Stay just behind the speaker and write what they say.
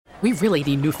We really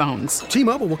need new phones.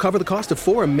 T-Mobile will cover the cost of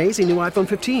 4 amazing new iPhone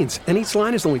 15s, and each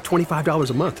line is only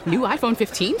 $25 a month. New iPhone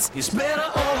 15s? It's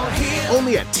better over here.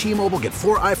 Only at T-Mobile, get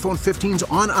 4 iPhone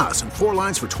 15s on us and 4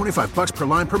 lines for $25 per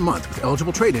line per month with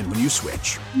eligible trade-in when you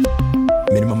switch.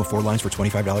 Minimum of 4 lines for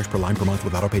 $25 per line per month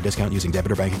with autopay discount using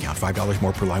debit or bank account. $5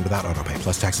 more per line without autopay,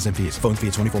 plus taxes and fees. Phone fee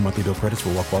at 24 monthly bill credits for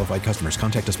well-qualified customers.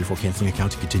 Contact us before canceling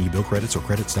account to continue bill credits or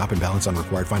credit stop and balance on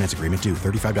required finance agreement due.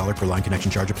 $35 per line connection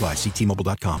charge applies. See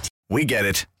T-Mobile.com. We get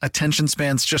it. Attention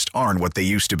spans just aren't what they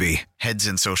used to be. Heads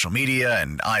in social media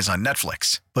and eyes on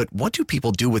Netflix. But what do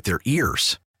people do with their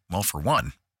ears? Well, for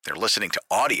one, they're listening to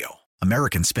audio.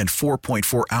 Americans spend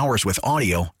 4.4 hours with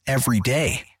audio every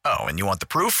day. Oh, and you want the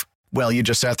proof? Well, you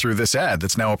just sat through this ad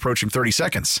that's now approaching 30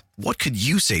 seconds. What could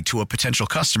you say to a potential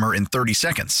customer in 30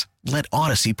 seconds? Let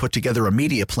Odyssey put together a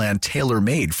media plan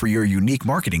tailor-made for your unique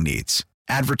marketing needs.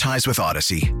 Advertise with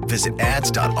Odyssey. Visit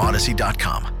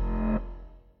ads.odyssey.com.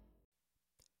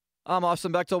 I'm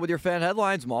Austin Bechtel with your fan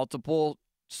headlines. Multiple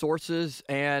sources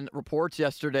and reports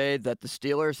yesterday that the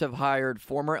Steelers have hired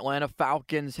former Atlanta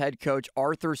Falcons head coach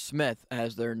Arthur Smith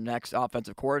as their next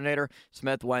offensive coordinator.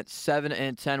 Smith went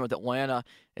 7-10 with Atlanta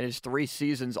in his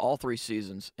all three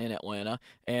seasons in Atlanta,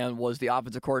 and was the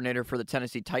offensive coordinator for the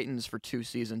Tennessee Titans for 2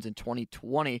 seasons. In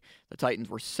 2020, the Titans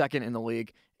were second in the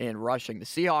league in rushing. The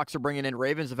Seahawks are bringing in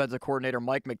Ravens defensive coordinator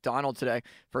Mike McDonald today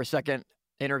for a second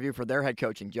interview for their head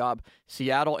coaching job.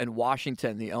 Seattle and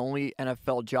Washington, the only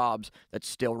NFL jobs that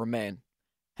still remain.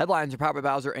 Headlines are powered by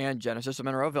Bowser and Genesis of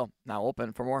Monroeville. Now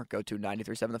open. For more, go to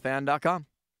 937thefan.com.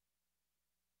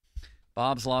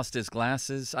 Bob's lost his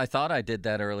glasses. I thought I did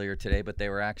that earlier today, but they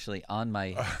were actually on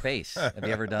my face. Have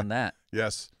you ever done that?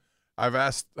 Yes. I've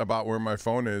asked about where my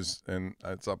phone is, and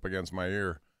it's up against my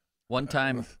ear. One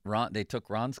time, they took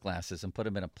Ron's glasses and put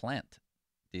them in a plant.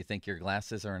 Do you think your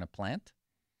glasses are in a plant?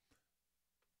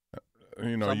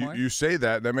 You know, you say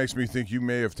that. That makes me think you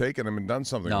may have taken them and done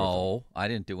something with them. No, I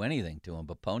didn't do anything to him,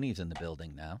 but Pony's in the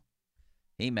building now.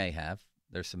 He may have.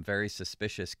 There's some very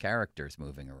suspicious characters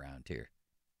moving around here.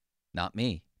 Not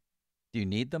me. Do you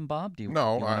need them, Bob?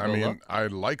 No, I mean, I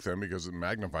like them because it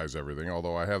magnifies everything,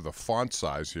 although I have the font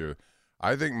size here.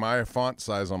 I think my font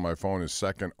size on my phone is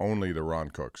second only to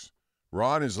Ron Cook's.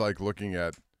 Ron is like looking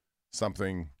at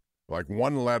something like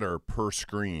 1 letter per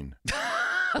screen.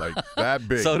 Like that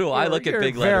big. So do I look at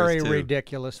big letters, Very too.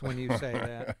 ridiculous when you say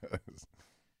that.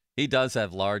 He does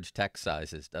have large text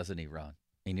sizes, doesn't he, Ron?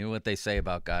 He knew what they say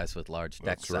about guys with large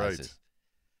text sizes. Right.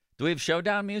 Do we have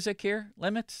showdown music here?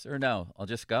 Limits or no? I'll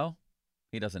just go.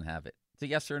 He doesn't have it. It's a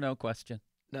yes or no question.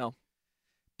 No.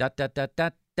 Da da da da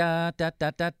da da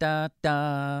da da da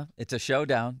da. It's a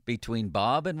showdown between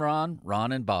Bob and Ron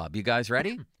and Bob. You guys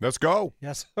ready? Let's go.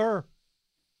 Yes, sir.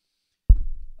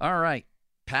 All right.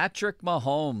 Patrick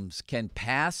Mahomes can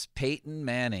pass Peyton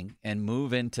Manning and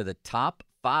move into the top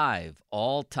 5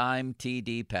 all-time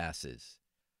TD passes.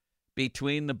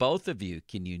 Between the both of you,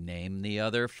 can you name the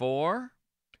other 4?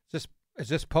 Is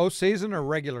this postseason or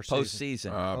regular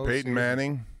season? Postseason. Peyton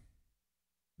Manning.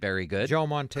 Very good. Joe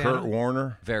Montana. Kurt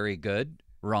Warner. Very good.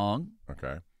 Wrong.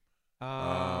 Okay.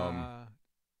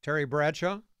 Terry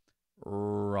Bradshaw.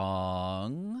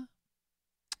 Wrong.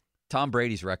 Tom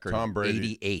Brady's record, Tom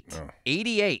Brady. 88. Oh.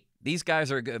 88. These guys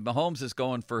are good. Mahomes is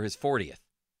going for his 40th,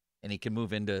 and he can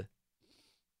move into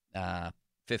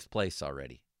 5th place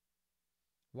already.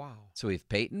 Wow. So we have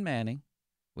Peyton Manning.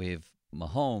 We have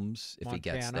Mahomes, if Montana. he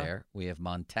gets there. We have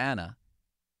Montana.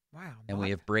 Wow. And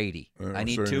we have Brady. I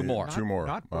need so 2 more. Two more.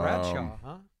 Not Bradshaw,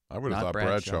 huh? I would have thought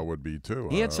Bradshaw would be, too.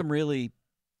 He had some really,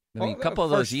 a couple of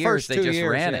those years, they just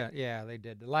ran it. Yeah, they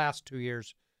did. The last 2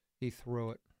 years, he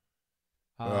threw it.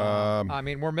 I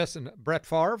mean, we're missing Brett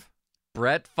Favre.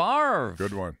 Brett Favre.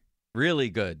 Good one. Really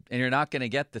good. And you're not going to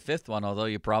get the 5th one, although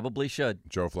you probably should.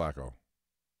 Joe Flacco.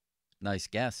 Nice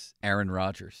guess. Aaron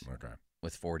Rodgers. Okay.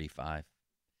 With 45.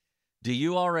 Do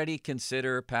you already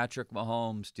consider Patrick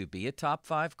Mahomes to be a top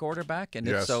 5 quarterback? And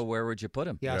if so, where would you put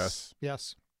him? Yes.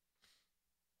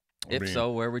 If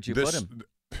so, where would you put him?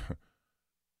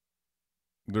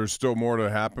 There's still more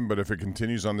to happen, but if it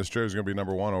continues on this trajectory, he's going to be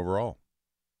number 1 overall.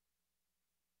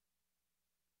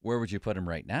 Where would you put him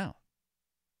right now?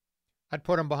 I'd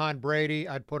put him behind Brady.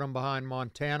 I'd put him behind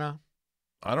Montana.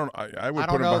 I would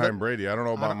put him behind Brady. I don't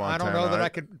know about Montana. I don't know that I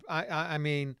could. I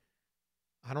mean,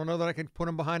 I don't know that I could put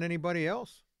him behind anybody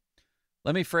else.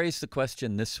 Let me phrase the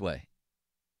question this way,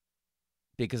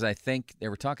 because I think they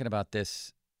were talking about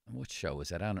this. What show was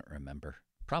that? I don't remember.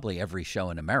 Probably every show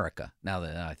in America, now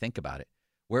that I think about it.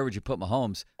 Where would you put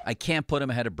Mahomes? I can't put him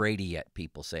ahead of Brady yet,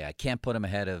 people say. I can't put him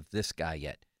ahead of this guy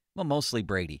yet. Well, mostly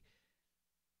Brady.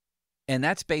 And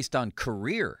that's based on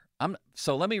career.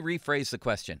 So let me rephrase the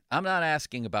question. I'm not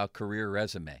asking about career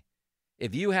resume.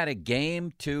 If you had a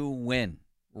game to win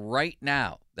right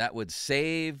now that would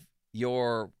save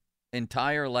your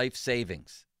entire life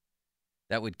savings,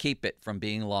 that would keep it from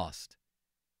being lost,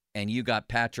 and you got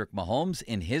Patrick Mahomes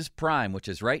in his prime, which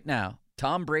is right now,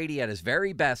 Tom Brady at his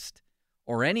very best,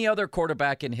 or any other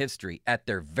quarterback in history at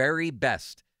their very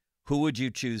best, who would you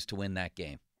choose to win that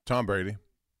game? Tom Brady.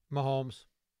 Mahomes.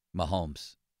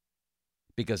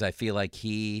 Because I feel like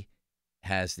he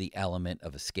has the element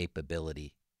of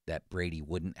escapability that Brady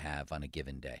wouldn't have on a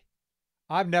given day.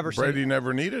 Brady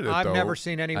never needed it, I've though. never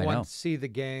seen anyone see the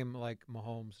game like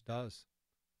Mahomes does.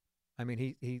 I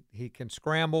mean, he can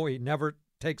scramble. He never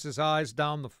takes his eyes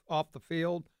down off the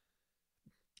field.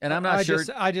 And I'm not sure.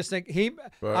 I just think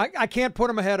I can't put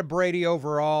him ahead of Brady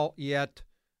overall yet,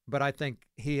 but I think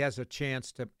he has a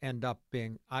chance to end up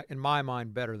being, in my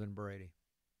mind, better than Brady.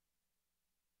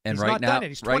 And he's right not now, done it.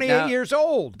 He's 28 years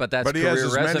old. But that's career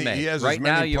resume. Right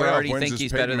now, you already think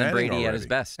he's better than Brady already. at his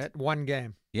best. At one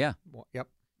game. Yeah. Yep.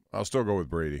 I'll still go with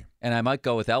Brady. And I might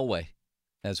go with Elway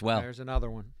as well. There's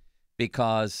another one.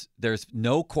 Because there's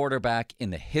no quarterback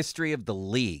in the history of the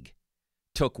league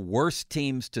took worse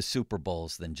teams to Super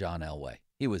Bowls than John Elway.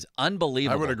 He was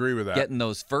unbelievable. I would agree with that. Getting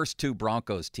those first two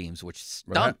Broncos teams, which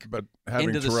stunk but having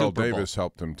into the Terrell Super Bowl. Davis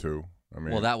helped him too. I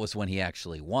mean, well, that was when he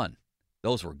actually won.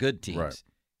 Those were good teams. Right.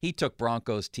 He took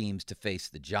Broncos teams to face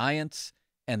the Giants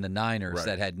and the Niners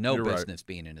that had no business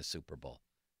being in a Super Bowl.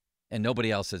 And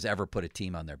nobody else has ever put a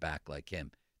team on their back like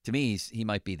him. To me, he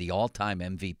might be the all-time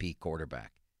MVP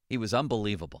quarterback. He was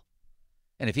unbelievable.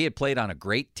 And if he had played on a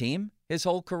great team his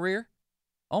whole career,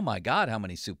 oh, my God, how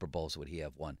many Super Bowls would he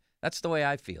have won? That's the way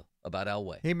I feel about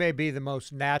Elway. He may be the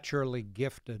most naturally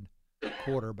gifted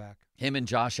quarterback. Him and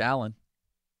Josh Allen,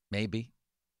 maybe.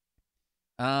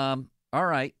 All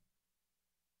right.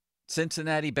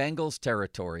 Cincinnati Bengals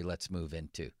territory, let's move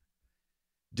into.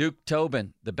 Duke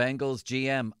Tobin, the Bengals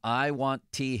GM, I want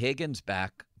T. Higgins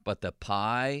back, but the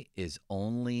pie is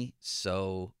only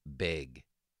so big.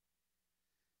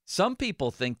 Some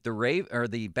people think the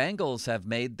Bengals have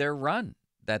made their run,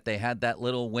 that they had that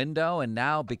little window, and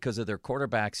now because of their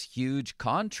quarterback's huge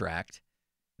contract,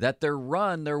 that their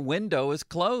window is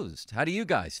closed. How do you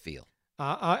guys feel?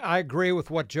 I agree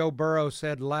with what Joe Burrow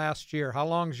said last year. How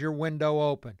long is your window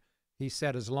open? He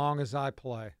said, as long as I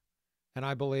play. And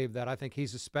I believe that. I think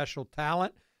he's a special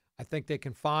talent. I think they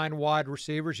can find wide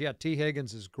receivers. Yeah, T.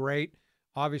 Higgins is great.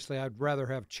 Obviously, I'd rather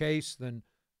have Chase than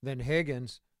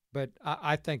Higgins. But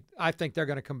I think they're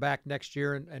going to come back next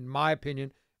year and, in my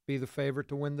opinion, be the favorite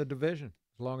to win the division,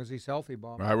 as long as he's healthy,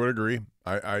 Bob. I would agree.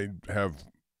 I have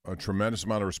a tremendous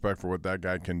amount of respect for what that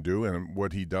guy can do and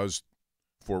what he does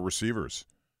for receivers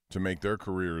to make their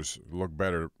careers look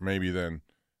better maybe than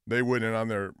they would on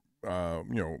their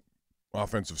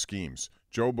offensive schemes.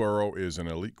 Joe Burrow is an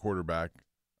elite quarterback.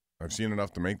 I've seen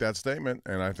enough to make that statement,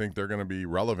 and I think they're going to be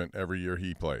relevant every year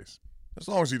he plays, as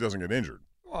long as he doesn't get injured.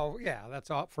 Well, yeah,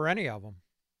 that's all for any of them.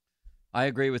 I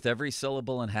agree with every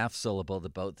syllable and half syllable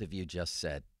that both of you just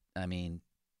said. I mean,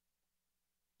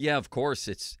 yeah, of course,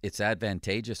 it's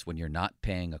advantageous when you're not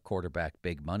paying a quarterback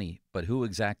big money, but who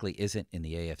exactly isn't in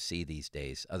the AFC these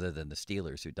days other than the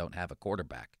Steelers who don't have a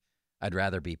quarterback? I'd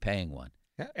rather be paying one.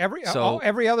 Every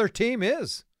other team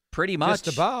is. Pretty much.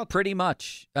 Just about. Pretty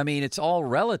much. I mean, it's all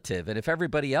relative. And if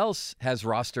everybody else has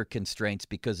roster constraints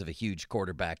because of a huge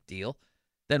quarterback deal,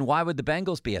 then why would the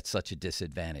Bengals be at such a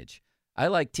disadvantage? I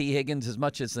like T. Higgins as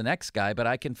much as the next guy, but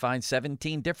I can find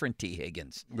 17 different T.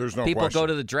 Higgins. There's no People question. go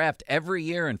to the draft every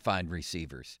year and find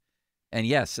receivers. And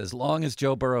yes, as long as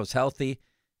Joe Burrow's healthy,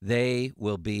 they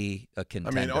will be a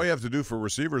contender. I mean, all you have to do for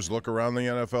receivers, look around the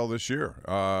NFL this year.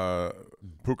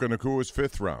 Puka Nakua's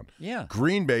 5th round. Yeah.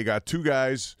 Green Bay got 2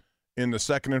 guys in the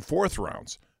 2nd and 4th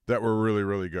rounds that were really,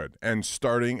 really good and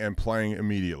starting and playing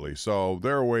immediately. So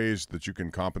there are ways that you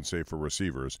can compensate for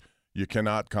receivers. You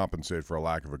cannot compensate for a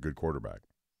lack of a good quarterback.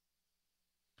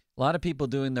 A lot of people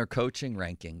doing their coaching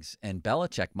rankings, and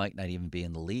Belichick might not even be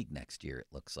in the league next year, it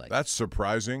looks like. That's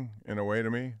surprising in a way to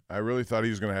me. I really thought he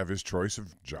was going to have his choice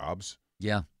of jobs.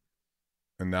 Yeah.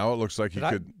 And now it looks like he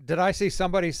could. Did I see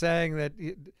somebody saying that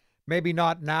maybe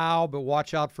not now, but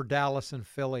watch out for Dallas and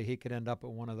Philly? He could end up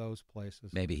at one of those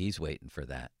places. Maybe he's waiting for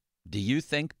that. Do you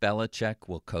think Belichick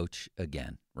will coach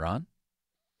again, Ron?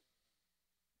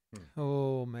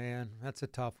 Oh, man, that's a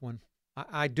tough one.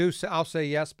 I do. I'll say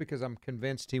yes because I'm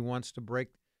convinced he wants to break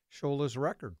Shula's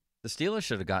record. The Steelers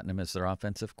should have gotten him as their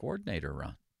offensive coordinator,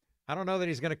 Ron. I don't know that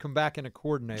he's going to come back in a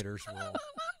coordinator's role.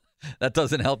 That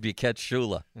doesn't help you catch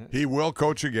Shula. He will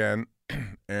coach again,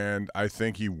 and I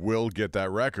think he will get that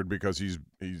record because he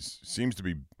seems to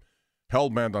be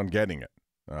hell-bent on getting it.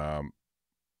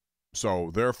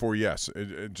 So, therefore, yes,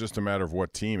 it's just a matter of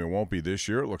what team. It won't be this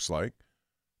year, it looks like.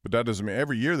 But that doesn't mean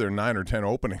every year there are 9 or 10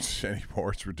 openings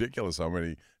anymore. It's ridiculous how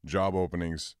many job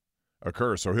openings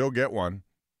occur. So he'll get one,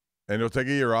 and he'll take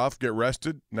a year off, get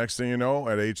rested. Next thing you know,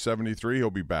 at age 73, he'll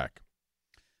be back.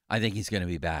 I think he's going to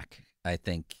be back. I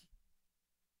think,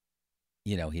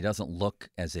 he doesn't look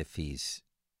as if he's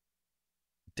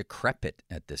decrepit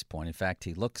at this point. In fact,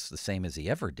 he looks the same as he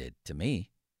ever did to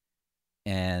me.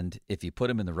 And if you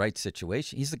put him in the right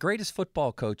situation, he's the greatest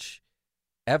football coach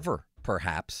ever,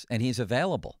 perhaps, and he's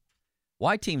available.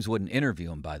 Why teams wouldn't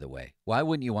interview him, by the way? Why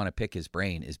wouldn't you want to pick his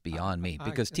brain is beyond me,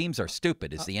 because teams are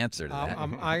stupid is the answer to that.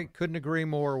 I couldn't agree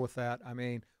more with that. I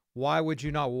mean, why would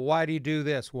you not? Why do you do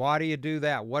this? Why do you do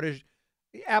that?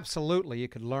 Absolutely, you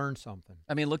could learn something.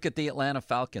 I mean, look at the Atlanta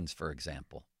Falcons, for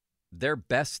example. Their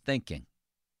best thinking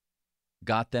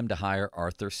got them to hire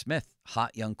Arthur Smith,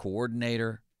 hot young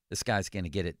coordinator. This guy's going to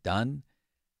get it done.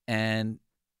 And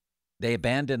they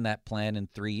abandoned that plan in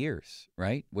 3 years,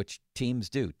 right? Which teams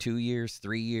do, 2 years,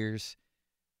 3 years.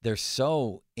 They're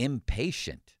so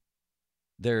impatient.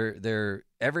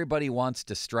 Everybody wants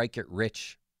to strike it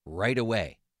rich right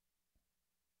away.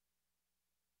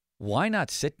 Why not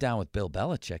sit down with Bill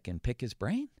Belichick and pick his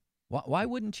brain? Why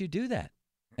wouldn't you do that?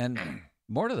 And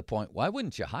more to the point, why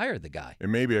wouldn't you hire the guy? It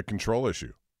may be a control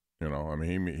issue.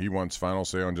 He wants final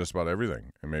say on just about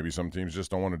everything, and maybe some teams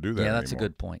just don't want to do that. Yeah, that's anymore. a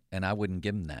good point, and I wouldn't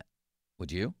give him that.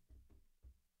 Would you?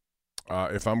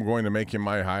 If I'm going to make him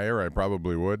my hire, I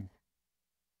probably would.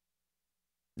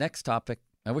 Next topic.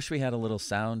 I wish we had a little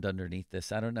sound underneath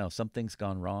this. I don't know. Something's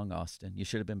gone wrong, Austin. You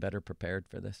should have been better prepared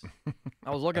for this.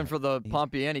 I was looking for the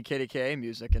Pompeani KDKA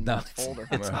music in that folder.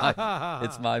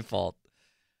 It's my fault.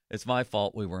 It's my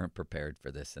fault we weren't prepared for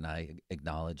this, and I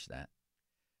acknowledge that.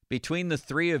 Between the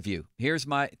three of you, here's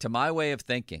my way of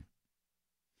thinking.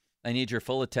 I need your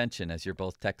full attention as you're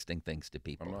both texting things to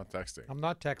people. I'm not texting. I'm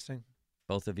not texting.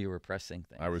 Both of you were pressing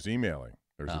things. I was emailing.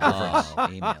 There's a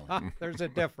difference. Emailing. There's a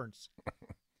difference.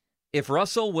 If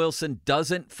Russell Wilson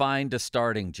doesn't find a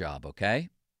starting job, okay,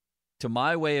 to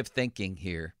my way of thinking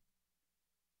here,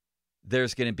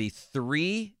 there's going to be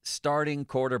 3 starting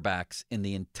quarterbacks in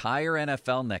the entire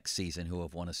NFL next season who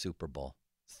have won a Super Bowl.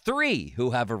 3 who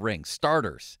have a ring,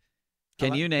 starters.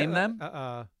 Can you name them?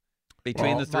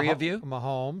 Between the three of you?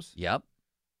 Mahomes. Yep.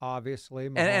 Obviously.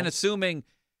 Mahomes. And assuming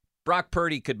Brock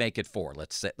Purdy could make it 4,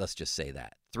 let's just say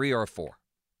that. 3 or 4.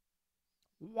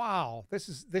 Wow.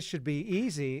 This should be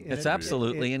easy. It's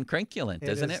absolutely incrinculant,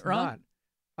 isn't it, Ron?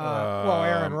 Well,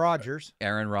 Aaron Rodgers.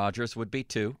 Aaron Rodgers would be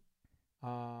 2.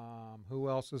 Who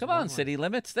else is Come on, City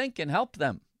Limits. Think and help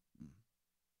them.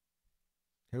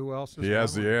 Who else is He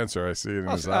has the answer. I see it in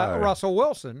his eye. Russell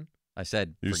Wilson. I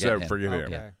said You forget said him. forget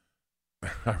him. Okay.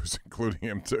 I was including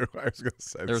him, too. I was going to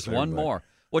say There's one more,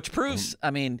 which proves,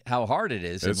 how hard it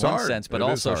is in It's one hard. sense, but It is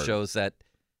also hard. shows that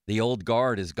the old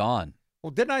guard is gone.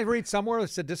 Well, didn't I read somewhere that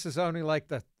said this is only like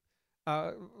the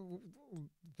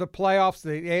playoffs,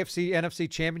 the AFC, NFC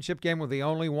championship game were the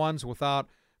only ones without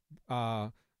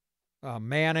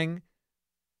Manning,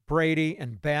 Brady,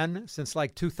 and Ben since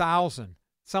like 2000.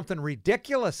 Something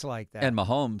ridiculous like that. And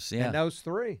Mahomes, yeah. And those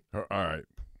 3. All right.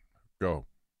 Go.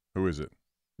 Who is it?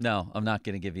 No, I'm not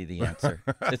going to give you the answer.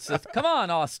 It's come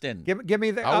on, Austin. Give me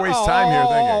the. I'll waste time here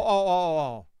thinking.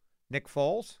 Oh. Nick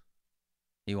Foles?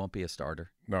 He won't be a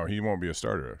starter. No, he won't be a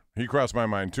starter. He crossed my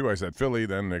mind, too. I said Philly,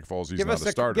 then Nick Foles. He's not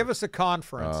a starter. Give us a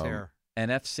conference here.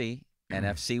 NFC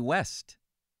West.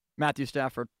 Matthew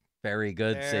Stafford. Very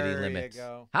good, There City you Limits.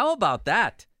 go. How about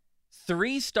that?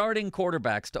 3 starting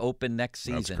quarterbacks to open next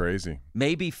season. That's crazy.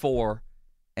 Maybe 4,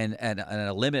 and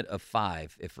a limit of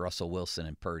 5 if Russell Wilson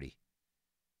and Purdy.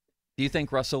 Do you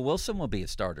think Russell Wilson will be a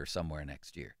starter somewhere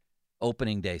next year?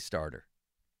 Opening day starter.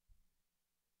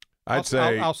 I'll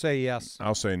say yes.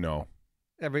 I'll say no.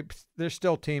 There's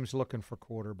still teams looking for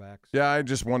quarterbacks. Yeah, I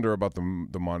just wonder about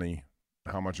the money,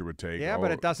 how much it would take. Yeah,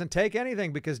 but it doesn't take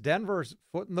anything because Denver's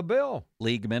footing the bill.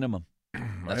 League minimum.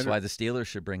 That's why the Steelers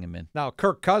should bring him in. Now,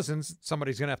 Kirk Cousins,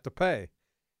 somebody's going to have to pay.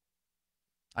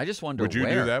 I just wonder Would you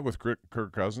where. do that with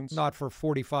Kirk Cousins? Not for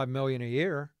 $45 million a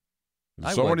year.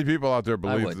 So many people out there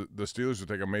believe that the Steelers would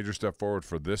take a major step forward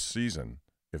for this season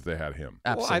if they had him.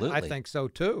 Absolutely. Well, I think so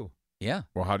too. Yeah.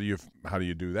 Well, how do you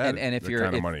do that? And if that you're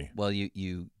kind of money. Well,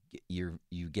 you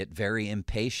get very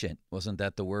impatient. Wasn't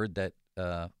that the word that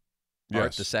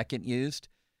Art II used?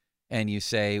 And you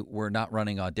say, we're not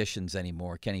running auditions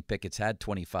anymore. Kenny Pickett's had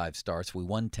 25 starts. We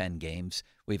won 10 games.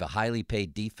 We have a highly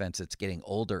paid defense that's getting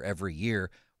older every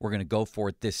year. We're going to go for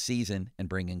it this season and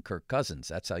bring in Kirk Cousins.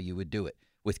 That's how you would do it,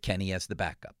 with Kenny as the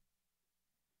backup.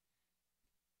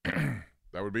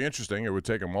 That would be interesting. It would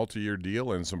take a multi-year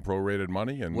deal and some prorated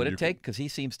money. And would it take? Because he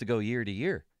seems to go year to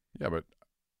year. Yeah, but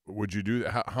would you do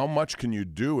that? How much can you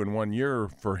do in 1 year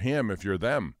for him if you're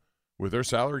them with their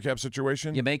salary cap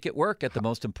situation? You make it work at the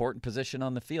most important position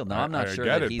on the field. Now, I'm not sure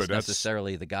that he's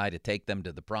necessarily the guy to take them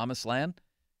to the promised land,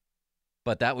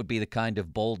 but that would be the kind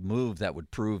of bold move that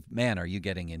would prove, man, are you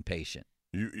getting impatient?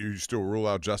 You still rule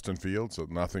out Justin Fields, so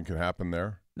nothing can happen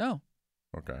there? No.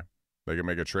 Okay. They can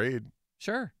make a trade.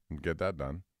 Sure. And get that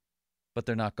done. But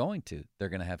they're not going to. They're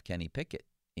going to have Kenny Pickett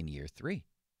in year 3.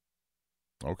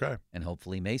 Okay. And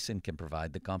hopefully Mason can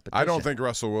provide the competition. I don't think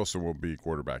Russell Wilson will be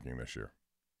quarterbacking this year.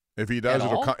 If he does,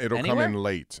 it'll come in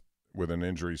late with an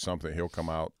injury, something. He'll come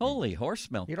out. Holy horse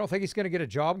milk. You don't think he's going to get a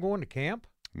job going to camp?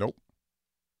 Nope.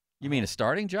 You mean a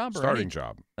starting job? Starting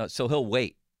job. So he'll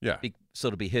wait. Yeah. So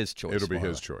it'll be his choice. It'll be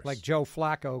his choice. Like Joe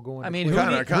Flacco going. I mean,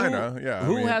 kind of. Yeah.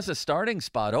 Who has a starting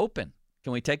spot open?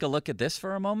 Can we take a look at this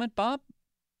for a moment, Bob?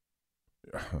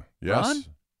 Yes. Ron?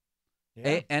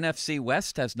 Yeah. NFC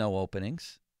West has no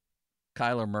openings.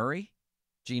 Kyler Murray,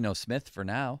 Geno Smith for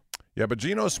now. Yeah, but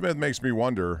Geno Smith makes me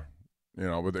wonder,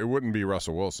 but it wouldn't be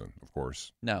Russell Wilson, of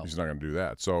course. No. He's not going to do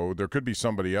that. So there could be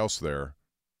somebody else there.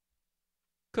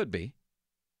 Could be.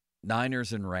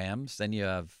 Niners and Rams. Then you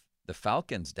have the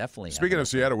Falcons definitely. Speaking of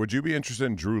Seattle, would you be interested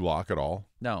in Drew Lock at all?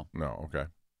 No. No, okay.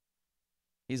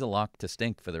 He's a lock to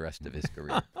stink for the rest of his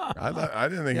career. I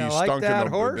didn't think he like stunk that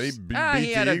in the horse? They beat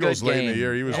he had the a Eagles good late game. in the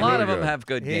year. He was a lot really of them good. have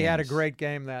good games. He had a great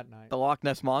game that night. The Loch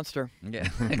Ness Monster. Yeah,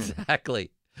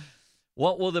 exactly.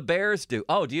 What will the Bears do?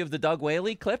 Oh, do you have the Doug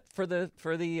Whaley clip for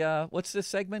the what's this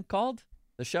segment called?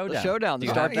 The Showdown. The Showdown. Do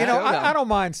you Start have that? I don't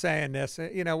mind saying this.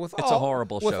 With it's a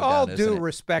horrible with showdown, all isn't due it?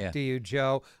 respect Yeah. to you,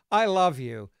 Joe, I love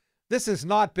you. This has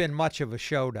not been much of a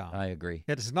showdown. I agree.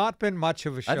 It has not been much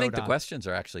of a showdown. I think the questions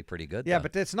are actually pretty good. Yeah, though.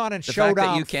 but it's not in the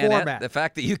showdown format. The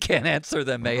fact that you can't answer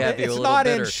them may have you a It's little not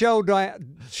bitter.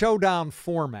 in showdown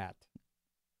format.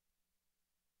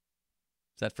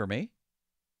 Is that for me?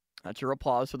 That's your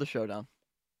applause for the Showdown.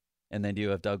 And then do you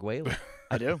have Doug Whaley?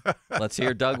 I do. Let's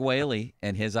hear Doug Whaley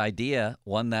and his idea,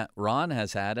 one that Ron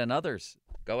has had and others.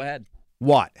 Go ahead.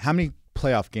 What? How many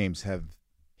playoff games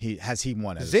has he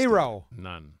won? As Zero.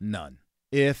 None.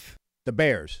 If the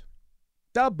Bears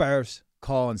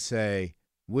call and say,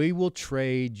 we will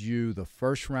trade you the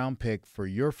first-round pick for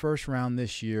your first round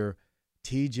this year,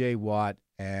 T.J. Watt,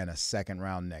 and a second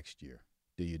round next year,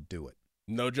 do you do it?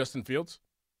 No Justin Fields?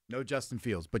 No Justin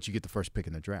Fields, but you get the first pick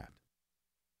in the draft.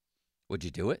 Would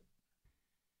you do it?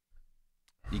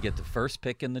 You get the first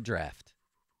pick in the draft.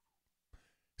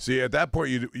 See, at that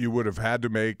point, you would have had to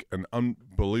make an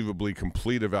unbelievably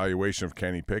complete evaluation of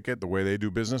Kenny Pickett, the way they do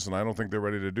business, and I don't think they're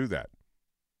ready to do that.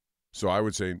 So I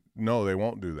would say, no, they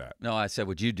won't do that. No, I said,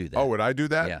 would you do that? Oh, would I do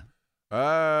that?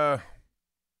 Yeah.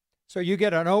 So you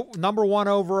get a number 1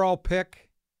 overall pick.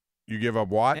 You give up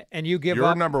Watt? And you give your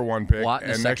up number 1 pick Watt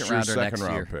and next year's second next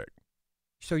round year. pick.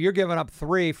 So you're giving up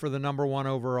 3 for the number 1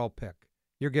 overall pick.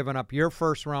 You're giving up your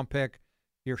first round pick,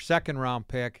 your second round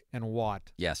pick, and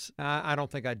Watt. Yes. I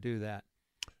don't think I'd do that.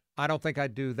 I don't think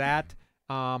I'd do that.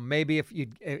 Maybe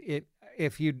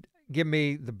if you'd give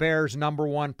me the Bears' number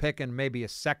 1 pick and maybe a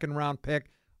second round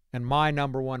pick and my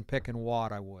number 1 pick and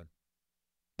Watt, I would.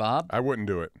 Bob? I wouldn't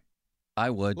do it. I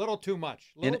would. Little too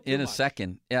much. In a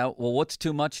second. Yeah, well, what's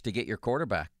too much to get your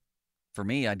quarterback? For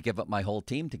me, I'd give up my whole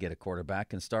team to get a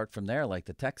quarterback and start from there like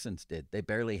the Texans did. They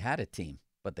barely had a team,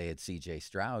 but they had C.J.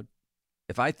 Stroud.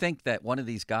 If I think that one of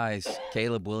these guys,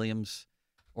 Caleb Williams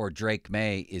or Drake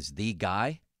May, is the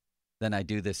guy, then I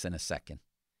do this in a second.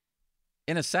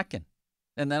 In a second.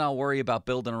 And then I'll worry about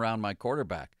building around my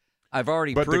quarterback. I've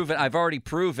already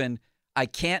proven I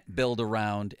can't build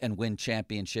around and win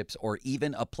championships or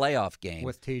even a playoff game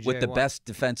with TJ with the Watt. best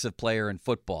defensive player in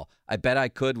football. I bet I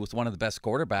could with one of the best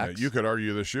quarterbacks. Yeah, you could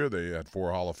argue this year they had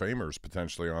 4 Hall of Famers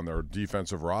potentially on their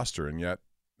defensive roster, and yet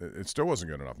it still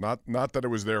wasn't good enough. Not that it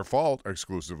was their fault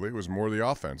exclusively. It was more the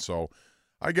offense. So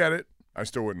I get it. I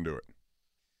still wouldn't do it.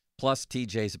 Plus,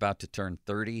 TJ's about to turn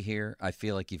 30 here. I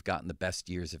feel like you've gotten the best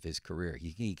years of his career.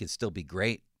 He could still be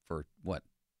great for,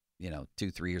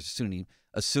 2-3 years,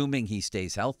 assuming he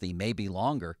stays healthy, maybe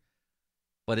longer.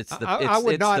 But it's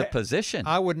the position.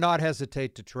 I would not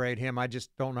hesitate to trade him. I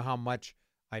just don't know how much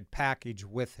I'd package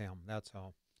with him. That's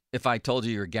all. If I told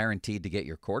you you're guaranteed to get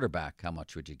your quarterback, how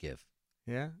much would you give?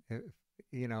 Yeah.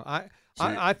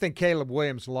 I think Caleb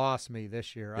Williams lost me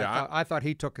this year. Yeah, I thought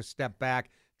he took a step back.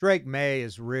 Drake May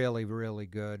is really, really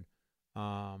good.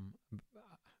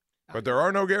 But there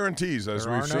are no guarantees, as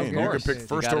we've seen. You can pick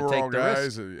first overall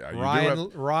guys.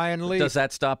 Ryan Lee. Does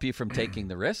that stop you from taking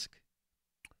the risk?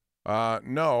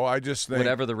 No, I just think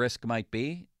whatever the risk might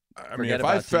be. I mean, if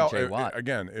I felt,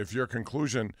 again, if your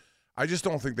conclusion, I just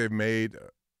don't think they've made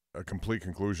a complete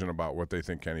conclusion about what they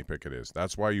think Kenny Pickett is.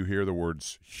 That's why you hear the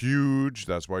words huge.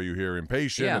 That's why you hear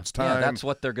impatient. Yeah, it's time. Yeah, that's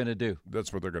what they're going to do.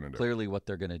 That's what they're going to do. Clearly what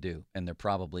they're going to do, and they're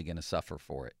probably going to suffer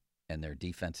for it. And their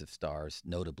defensive stars,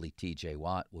 notably T.J.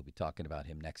 Watt, we'll be talking about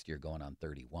him next year going on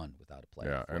 31 without a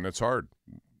player. Yeah, and it's hard.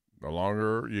 The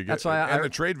longer you get, that's why and the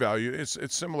trade value,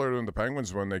 it's similar to the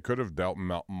Penguins when they could have dealt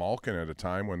Malkin at a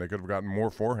time when they could have gotten more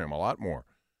for him, a lot more.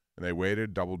 And they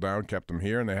waited, doubled down, kept him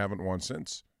here, and they haven't won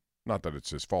since. Not that it's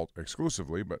his fault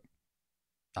exclusively, but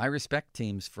I respect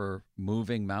teams for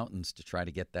moving mountains to try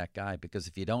to get that guy, because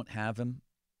if you don't have him,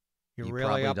 you really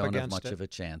probably up don't have against much of a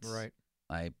chance. Right.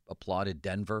 I applauded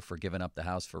Denver for giving up the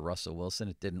house for Russell Wilson.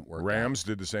 It didn't work. Rams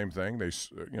did the same thing.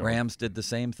 Rams did the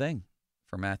same thing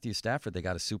for Matthew Stafford. They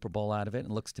got a Super Bowl out of it,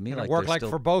 and it looks to me like it worked still,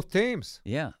 for both teams.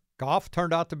 Yeah. Goff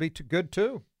turned out to be good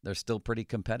too. They're still pretty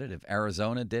competitive.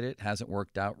 Arizona did it. Hasn't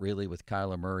worked out really with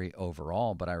Kyler Murray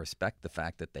overall, but I respect the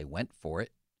fact that they went for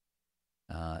it.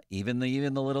 Even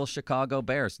the little Chicago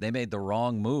Bears, they made the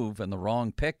wrong move and the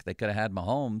wrong pick. They could have had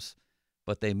Mahomes,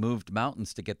 but they moved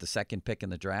mountains to get the second pick in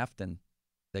the draft, and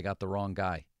they got the wrong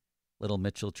guy. Little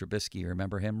Mitchell Trubisky. You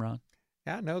remember him, Ron?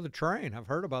 Yeah, I know the train. I've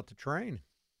heard about the train.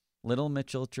 Little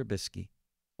Mitchell Trubisky.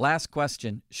 Last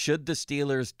question. Should the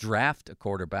Steelers draft a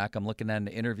quarterback? I'm looking at an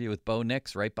interview with Bo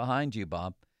Nix right behind you,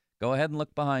 Bob. Go ahead and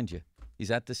look behind you. He's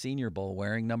at the Senior Bowl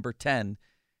wearing number 10.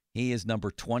 He is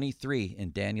number 23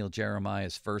 in Daniel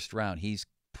Jeremiah's first round. He's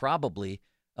probably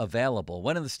available.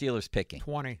 When are the Steelers picking?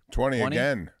 20. 20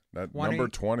 again. That 20, number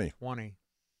 20. 20.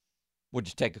 Would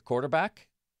you take a quarterback?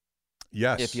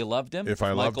 Yes. If you loved him? If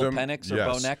I loved him, Michael Penix or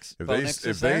yes. Bo Nix?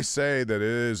 If they say that it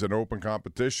is an open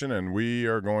competition and we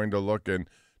are going to look and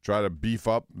try to beef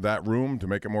up that room to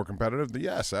make it more competitive,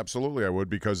 yes, absolutely I would,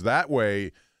 because that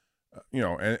way,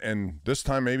 and this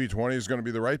time maybe 20 is going to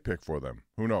be the right pick for them.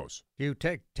 Who knows? Do you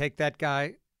take that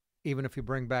guy even if you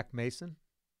bring back Mason?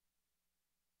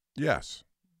 Yes.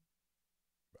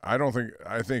 I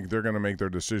think they're going to make their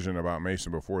decision about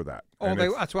Mason before that. Oh,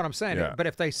 that's what I'm saying. Yeah. But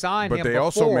if they sign him But they before,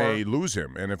 also may lose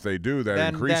him, and if they do, that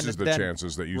then increases the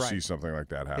chances that you right. see something like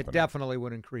that happen. It definitely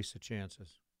would increase the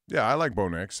chances. Yeah, I like Bo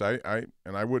Nix. I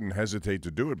wouldn't hesitate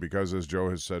to do it because, as Joe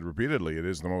has said repeatedly, it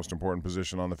is the most important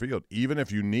position on the field, even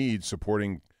if you need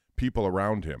supporting people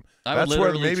around him. I would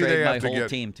literally trade my whole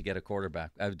team to get a quarterback.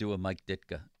 I would do a Mike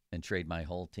Ditka and trade my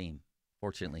whole team.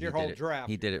 Fortunately,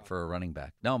 he did it for a running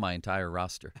back. No, my entire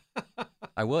roster.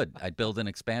 I would. I'd build an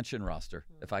expansion roster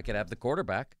if I could have the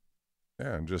quarterback.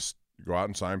 Yeah, and just go out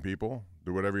and sign people.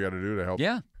 Do whatever you got to do to help.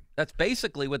 Yeah, that's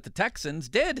basically what the Texans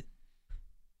did.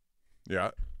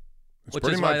 Yeah. Which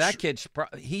is why that kid,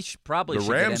 he probably should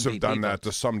get MVP. The Rams have done that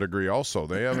to some degree also.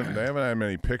 They haven't had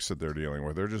many picks that they're dealing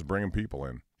with. They're just bringing people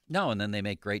in. No, and then they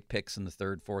make great picks in the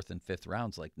 3rd, 4th, and 5th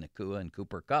rounds like Nakua and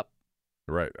Cooper Kupp.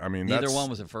 Right. I mean, neither one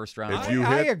was a first round.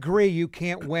 I agree you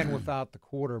can't win without the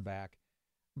quarterback.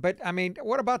 But, I mean,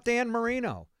 what about Dan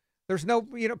Marino? There's no,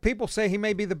 people say he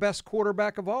may be the best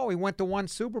quarterback of all. He went to 1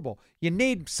 Super Bowl. You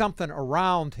need something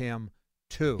around him,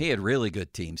 too. He had really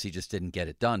good teams. He just didn't get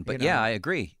it done. But, I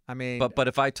agree. I mean. But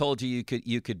if I told you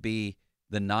you could be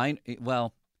the 9,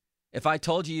 well, if I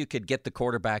told you could get the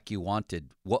quarterback you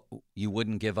wanted, what you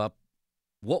wouldn't give up,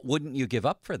 what wouldn't you give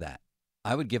up for that?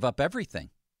 I would give up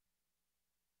everything.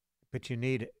 But you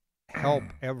need help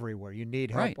everywhere. You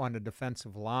need help on the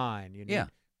defensive line. You need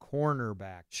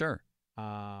cornerback. Sure.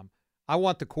 I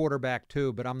want the quarterback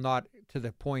too, but I'm not to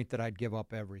the point that I'd give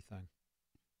up everything.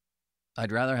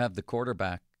 I'd rather have the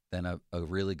quarterback than a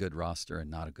really good roster and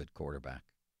not a good quarterback.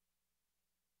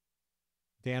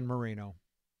 Dan Marino.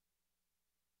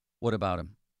 What about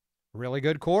him? Really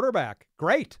good quarterback.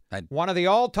 Great. One of the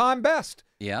all-time best.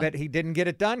 Yeah. But he didn't get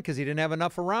it done because he didn't have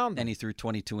enough around him. And he threw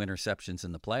 22 interceptions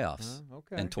in the playoffs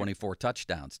okay. and 24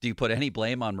 touchdowns. Do you put any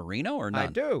blame on Marino or none?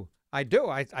 I do.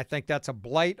 I think that's a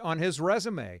blight on his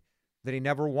resume that he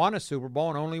never won a Super Bowl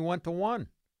and only went to 1.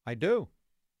 I do.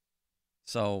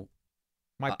 So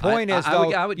my point is,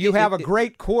 you have a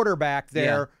great quarterback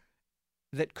there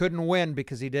that couldn't win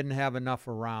because he didn't have enough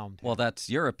around him. Well, that's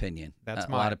your opinion. That's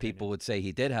a lot of people would say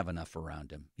he did have enough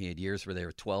around him. He had years where they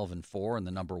were 12-4 and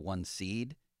the number 1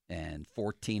 seed and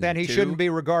 14-2. Then he shouldn't be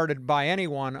regarded by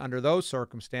anyone under those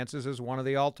circumstances as one of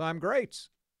the all-time greats.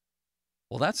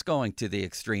 Well, that's going to the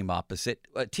extreme opposite.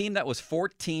 A team that was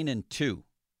 14-2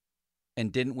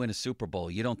 and didn't win a Super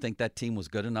Bowl. You don't think that team was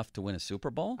good enough to win a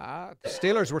Super Bowl? The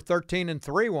Steelers were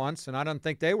 13-3 once, and I don't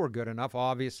think they were good enough,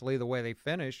 obviously, the way they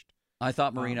finished. I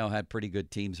thought Marino had pretty good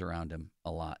teams around him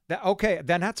a lot. Okay,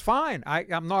 then that's fine.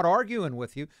 I'm not arguing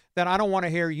with you. Then I don't want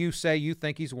to hear you say you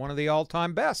think he's one of the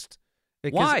all-time best.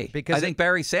 Why? Because I think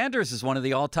Barry Sanders is one of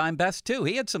the all-time best, too.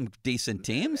 He had some decent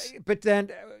teams. But then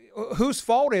whose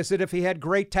fault is it if he had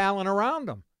great talent around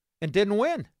him and didn't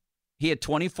win? He had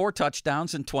 24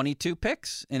 touchdowns and 22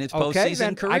 picks in his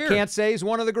postseason career. I can't say he's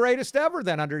one of the greatest ever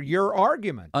then under your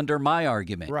argument. Under my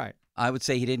argument. Right. I would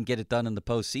say he didn't get it done in the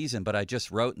postseason, but I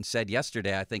just wrote and said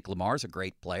yesterday I think Lamar's a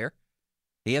great player.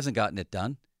 He hasn't gotten it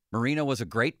done. Marino was a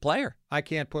great player. I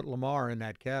can't put Lamar in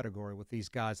that category with these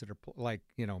guys that are like,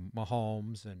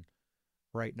 Mahomes and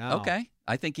right now. Okay.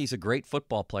 I think he's a great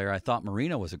football player. I thought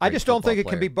Marino was a great I just don't think it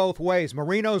player. can be both ways.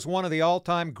 Marino's one of the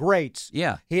all-time greats.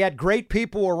 Yeah. He had great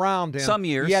people around him. Some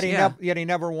years, yet he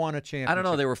never won a championship. I don't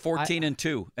know. They were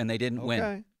 14-2, and they didn't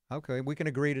win. Okay. We can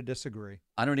agree to disagree.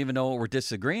 I don't even know what we're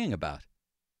disagreeing about.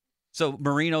 So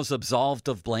Marino's absolved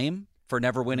of blame for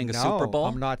never winning a Super Bowl?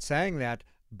 I'm not saying that,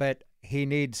 but he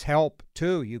needs help,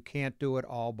 too. You can't do it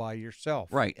all by yourself.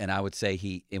 Right, and I would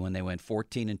say when they went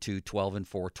 14-2, 12-4,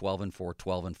 12-4,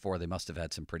 12-4, they must have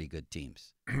had some pretty good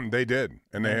teams. They did.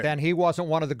 And then he wasn't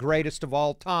one of the greatest of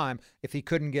all time if he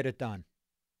couldn't get it done.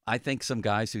 I think some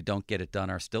guys who don't get it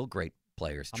done are still great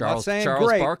players. I'm Charles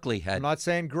great. Barkley had. I'm not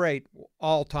saying great,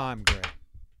 all-time great.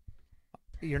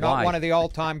 You're Why? not one of the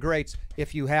all-time greats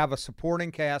if you have a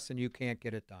supporting cast and you can't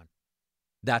get it done.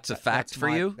 That's a fact for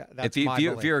you? That's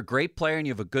If you're a great player and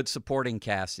you have a good supporting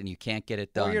cast and you can't get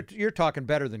it done. Well, you're talking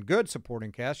better than good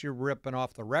supporting cast. You're ripping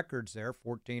off the records there,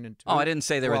 14-2. Oh, I didn't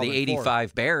say they were the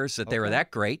 85 Bears, that they were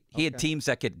that great. He had Okay. teams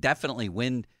that could definitely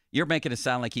win. You're making it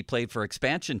sound like he played for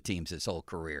expansion teams his whole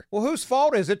career. Well, whose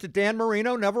fault is it that Dan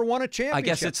Marino never won a championship? I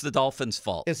guess it's the Dolphins'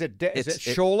 fault. Is it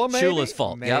Shula, maybe? Shula's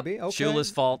fault. Maybe. Yep. Okay.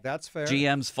 Shula's fault. That's fair.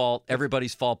 GM's fault.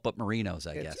 Everybody's fault but Marino's,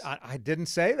 I guess. I didn't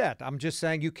say that. I'm just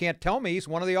saying you can't tell me he's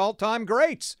one of the all-time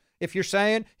greats if you're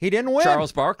saying he didn't win.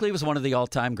 Charles Barkley was one of the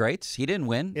all-time greats. He didn't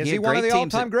win. Is he he had one of great the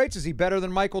teams all-time greats? Is he better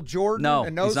than Michael Jordan? No,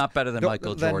 and he's not better than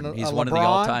Michael Jordan. He's one of the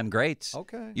all-time greats.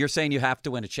 Okay. You're saying you have to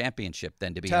win a championship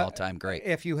then to be an all-time great.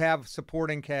 If you have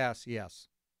supporting cast, yes.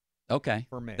 Okay.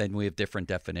 For me. Then we have different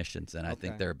definitions, and I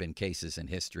think there have been cases in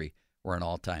history where an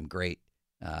all-time great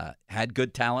had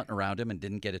good talent around him and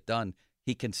didn't get it done.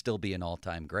 He can still be an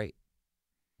all-time great.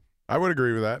 I would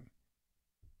agree with that.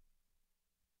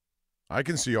 I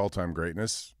can see all-time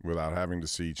greatness without having to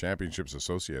see championships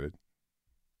associated.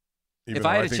 Even though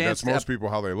I think that's most people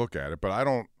how they look at it, but I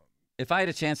don't. If I had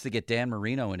a chance to get Dan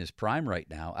Marino in his prime right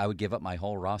now, I would give up my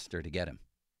whole roster to get him.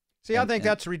 See, I think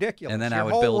that's ridiculous. And then Your I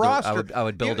would whole build. roster, I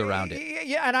would build around it.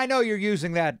 Yeah, and I know you're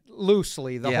using that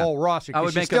loosely, the whole roster. I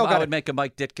would make a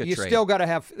Mike Ditka trade. You still got to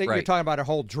have. Right. You're talking about a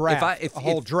whole draft.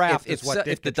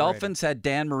 If the Dolphins had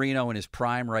Dan Marino in his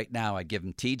prime right now, I'd give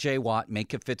him T.J. Watt,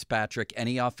 Minka Fitzpatrick,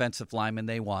 any offensive lineman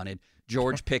they wanted,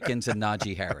 George Pickens, and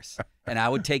Najee Harris. And I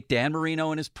would take Dan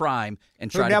Marino in his prime and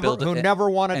try to build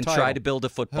a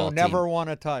football team. Who never won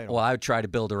a title. Well, I would try to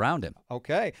build around him.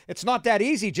 Okay. It's not that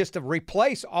easy just to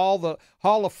replace all the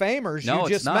Hall of Famers you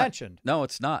just mentioned. No,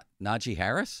 it's not. Najee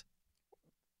Harris?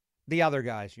 The other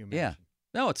guys you mentioned. Yeah.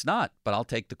 No, it's not. But I'll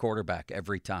take the quarterback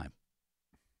every time.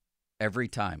 Every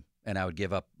time. And I would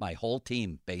give up my whole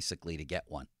team, basically, to get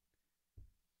one.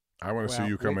 I want to see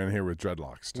you come in here with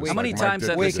dreadlocks. How many times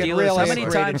have the Steelers? Really how many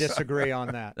times disagree on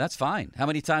that? That's fine. How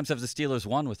many times have the Steelers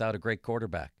won without a great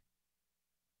quarterback?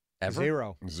 Ever?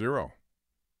 Zero.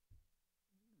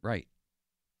 Right.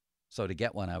 So to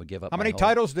get one, I would give up. How many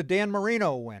titles did Dan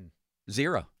Marino win?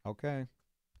 0. Okay.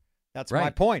 That's my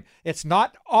point. It's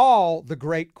not all the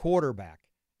great quarterback.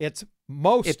 It's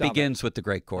most of it. It begins with the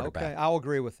great quarterback. Okay, I'll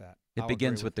agree with that. It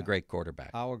begins with the great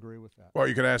quarterback. I'll agree with that. Well,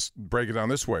 you could break it down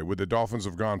this way. Would the Dolphins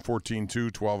have gone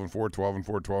 14-2, 12-4, 12-4,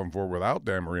 12-4 without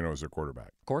Dan Marino as their quarterback?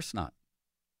 Of course not.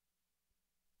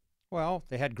 Well,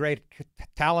 they had great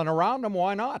talent around them.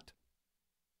 Why not?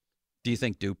 Do you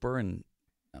think Duper and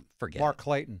Mark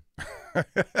Clayton,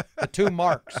 the two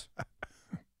Marks,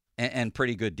 and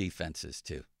pretty good defenses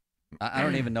too? I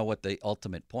don't even know what the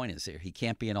ultimate point is here. He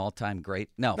can't be an all-time great.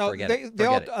 No, forget it.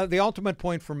 The ultimate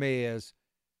point for me is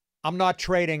I'm not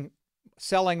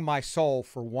selling my soul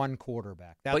for one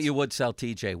quarterback. But you would sell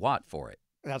T.J. Watt for it.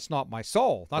 That's not my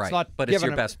soul. That's right. not. But it's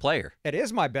your best player. It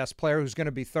is my best player who's going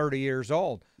to be 30 years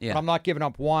old. Yeah. But I'm not giving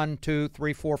up 1, 2,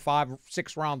 3, 4, 5,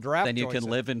 6 round draft. Then you choices. can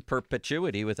live in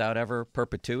perpetuity without ever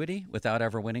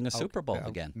winning a Super Bowl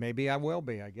again. Maybe I will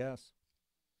be. I guess.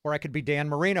 Or I could be Dan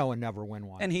Marino and never win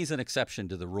one. And he's an exception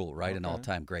to the rule, right? Okay. An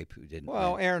all-time great who didn't.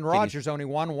 Well, win. Aaron Rodgers only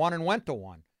won one and went to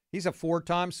one. He's a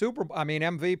 4-time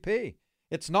MVP.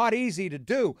 It's not easy to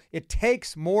do. It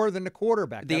takes more than the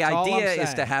quarterback. The idea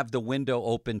is to have the window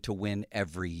open to win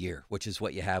every year, which is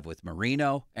what you have with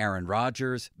Marino, Aaron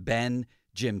Rodgers, Ben,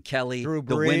 Jim Kelly. Drew Brees,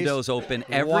 the window's open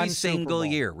every single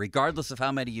year, regardless of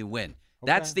how many you win.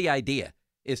 That's the idea,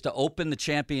 is to open the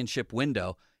championship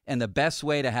window. And the best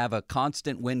way to have a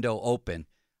constant window open,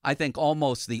 I think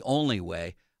almost the only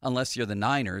way, unless you're the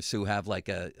Niners who have like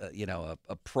a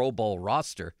Pro Bowl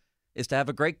roster, is to have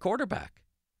a great quarterback.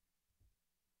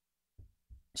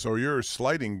 So you're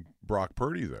slighting Brock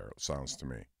Purdy there, it sounds to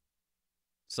me.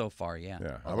 So far,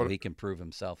 yeah. Although he can prove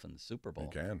himself in the Super Bowl.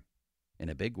 He can. In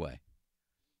a big way.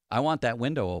 I want that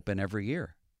window open every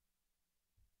year.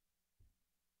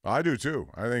 I do too.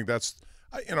 I think that's,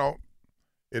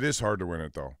 it is hard to win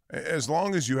it though. As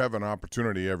long as you have an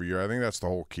opportunity every year, I think that's the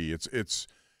whole key. It's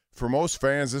for most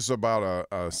fans, this is about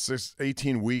a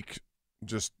 18-week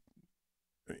just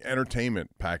entertainment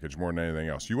package more than anything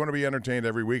else. You want to be entertained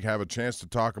every week, have a chance to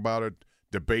talk about it,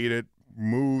 debate it,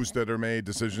 moves that are made,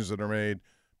 decisions that are made.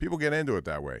 People get into it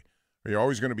that way. Are you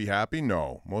always going to be happy?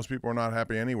 No. Most people are not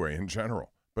happy anyway in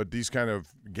general. But these kind of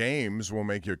games will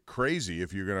make you crazy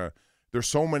if you're going to – there's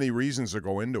so many reasons to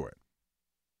go into it.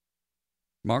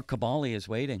 Mark Kaboly is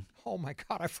waiting. Oh, my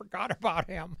God, I forgot about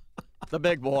him. The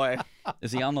big boy.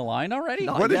 Is he on the line already?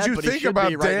 What did you think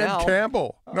about Dan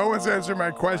Campbell? No one's answered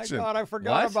my question. Oh, my God, I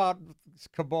forgot about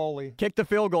Kaboly. Kick the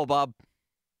field goal, Bob.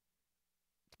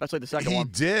 Especially the second one.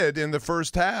 He did in the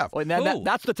first half. Well,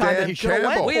 that's the time that he should have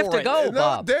went. We have to go,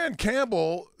 Bob. Dan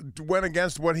Campbell went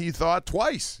against what he thought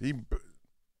twice. We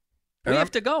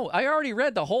have to go. I already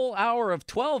read the whole hour of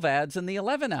 12 ads in the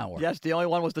 11 hour. Yes, the only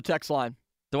one was the text line.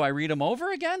 Do I read them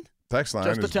over again? Text line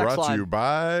is brought to you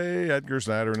by Edgar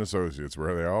Snyder and Associates,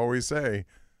 where they always say,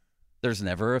 there's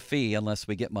never a fee unless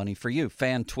we get money for you.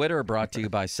 Fan Twitter brought to you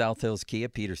by South Hills Kia,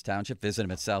 Peters Township. Visit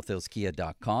them at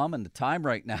southhillskia.com. And the time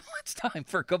right now, it's time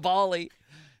for Kaboly,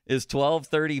 is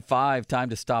 12:35. Time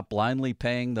to stop blindly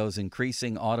paying those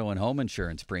increasing auto and home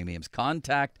insurance premiums.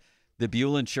 Contact the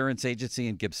Buell Insurance Agency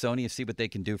in Gibsonia, see what they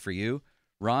can do for you.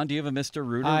 Ron, do you have a Mr.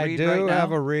 Reuter read right now? I do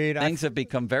have a read. Things have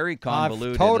become very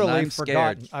convoluted.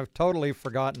 I've totally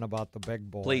forgotten about the big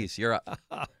boy. Please, you're up.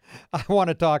 I want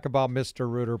to talk about Mr.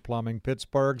 Reuter Plumbing,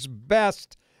 Pittsburgh's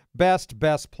best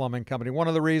plumbing company. One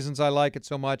of the reasons I like it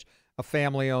so much, a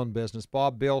family-owned business.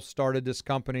 Bob Bill started this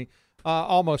company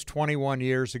almost 21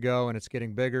 years ago, and it's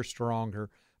getting bigger,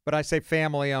 stronger. But I say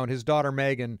family-owned. His daughter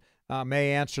Megan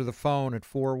may answer the phone at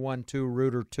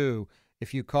 412-REUTER-2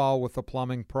 if you call with a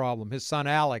plumbing problem. His son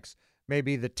Alex may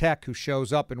be the tech who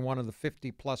shows up in one of the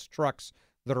 50-plus trucks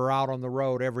that are out on the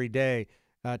road every day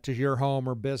to your home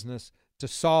or business to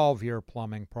solve your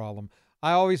plumbing problem.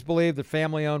 I always believe that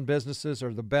family-owned businesses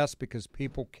are the best because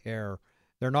people care.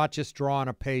 They're not just drawing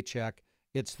a paycheck.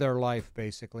 It's their life,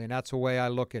 basically. And that's the way I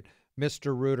look at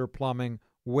Mr. Reuter Plumbing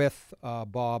with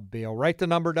Bob Beal. Write the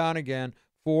number down again,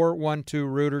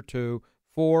 412-REUTER-2,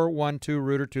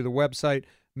 412-REUTER-2. The website,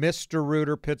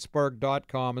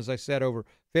 MrReuterPittsburgh.com. As I said, over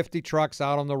 50 trucks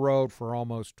out on the road for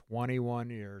almost 21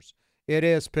 years. It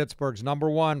is Pittsburgh's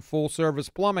 #1 full-service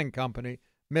plumbing company,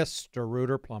 Mr.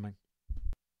 Reuter Plumbing.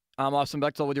 I'm Austin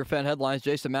Bechtel with your fan headlines.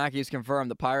 Jason Mackey's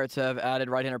confirmed the Pirates have added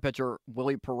right-hander pitcher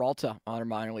Willie Peralta on a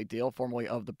minor league deal, formerly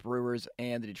of the Brewers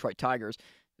and the Detroit Tigers.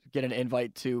 Get an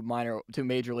invite to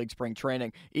Major League Spring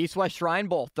Training. East-West Shrine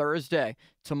Bowl Thursday,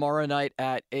 tomorrow night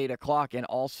at 8 o'clock, and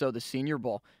also the Senior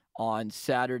Bowl on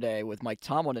Saturday with Mike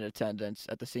Tomlin in attendance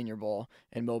at the Senior Bowl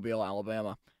in Mobile,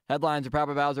 Alabama. Headlines are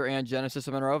Papa Bowser and Genesis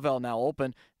of Monroeville now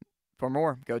open. For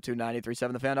more, go to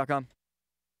 937thefan.com.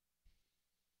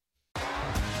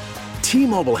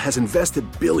 T-Mobile has invested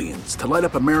billions to light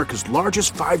up America's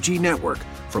largest 5G network,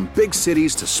 from big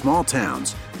cities to small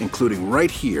towns, including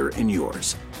right here in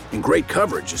yours. And great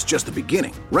coverage is just the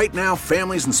beginning. Right now,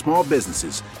 families and small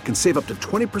businesses can save up to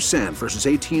 20% versus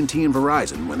AT&T and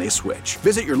Verizon when they switch.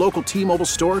 Visit your local T-Mobile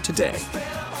store today.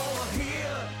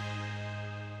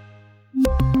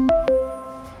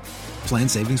 Plan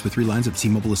savings with 3 lines of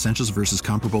T-Mobile Essentials versus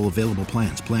comparable available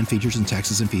plans. Plan features and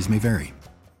taxes and fees may vary.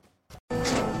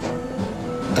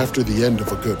 After the end of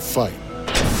a good fight,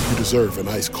 you deserve an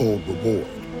ice-cold reward.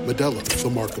 Modelo is the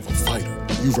mark of a fighter.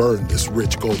 You've earned this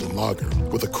rich golden lager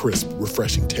with a crisp,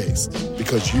 refreshing taste.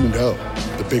 Because you know,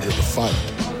 the bigger the fight,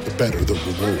 the better the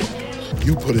reward.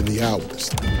 You put in the hours,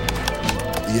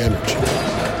 the energy,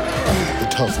 the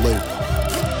tough labor.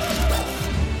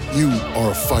 You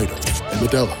are a fighter, and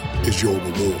Modelo is your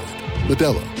reward.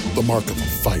 Modelo, the mark of a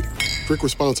fighter. Drink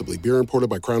responsibly. Beer imported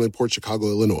by Crown Imports, Chicago,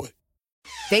 Illinois.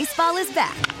 Baseball is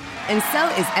back, and so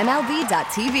is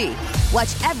MLB.tv. Watch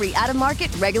every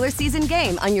out-of-market regular season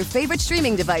game on your favorite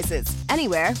streaming devices,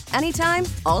 anywhere, anytime,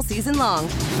 all season long.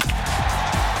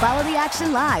 Follow the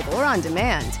action live or on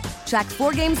demand. Track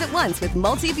 4 games at once with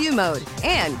multi-view mode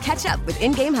and catch up with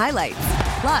in-game highlights.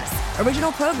 Plus,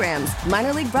 original programs,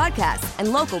 minor league broadcasts,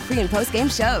 and local pre- and post-game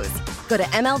shows. Go to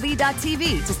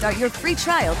MLB.tv to start your free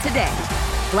trial today.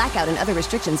 Blackout and other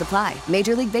restrictions apply.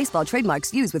 Major League Baseball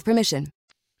trademarks used with permission.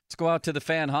 Let's go out to the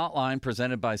fan hotline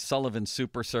presented by Sullivan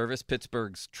Super Service,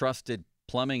 Pittsburgh's trusted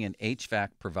plumbing and HVAC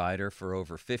provider for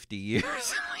over 50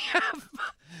 years.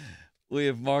 we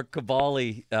have Mark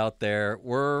Kaboly out there.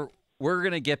 We're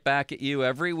going to get back at you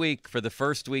every week for the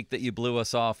first week that you blew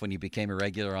us off when you became a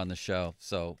regular on the show.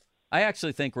 So I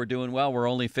actually think we're doing well. We're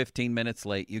only 15 minutes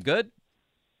late. You good?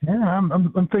 Yeah,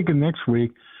 I'm thinking next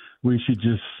week we should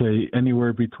just say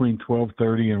anywhere between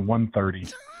 12:30 and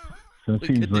 1:30. So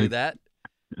we could do that.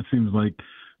 It seems like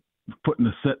putting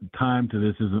a set time to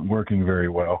this isn't working very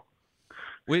well.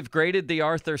 We've graded the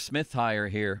Arthur Smith hire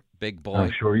here, big boy.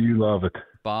 I'm sure you love it.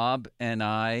 Bob and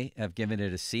I have given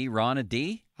it a C. Ron, a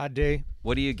D? A D.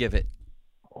 What do you give it?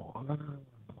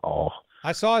 Oh.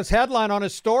 I saw his headline on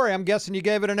his story. I'm guessing you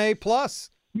gave it an A+.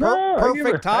 No,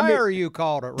 Perfect hire, you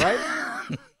called it, right?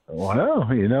 Well,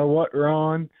 you know what,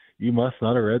 Ron? You must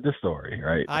not have read the story,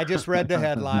 right? I just read the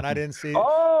headline. I didn't see.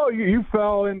 Oh, you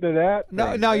fell into that?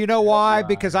 No, you know why?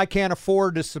 Because I can't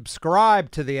afford to subscribe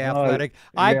to The Athletic.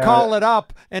 I call it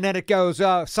up, and then it goes,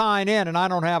 sign in, and I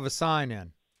don't have a sign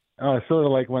in. Oh, it's sort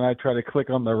of like when I try to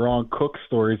click on the wrong Cook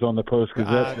stories on the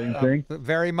Post-Gazette, same thing.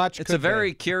 Very much. It's a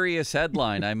very curious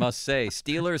headline, I must say.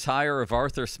 Steelers' hire of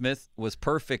Arthur Smith was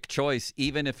perfect choice,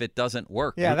 even if it doesn't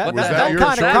work. Yeah, that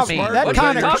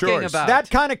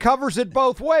kind of covers it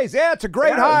both ways. Yeah, it's a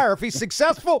great hire. If he's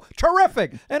successful,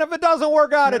 terrific. And if it doesn't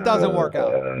work out, it doesn't work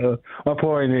out. My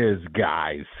point is,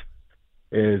 guys,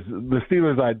 is the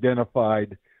Steelers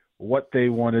identified what they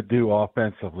want to do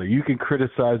offensively. You can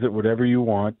criticize it whatever you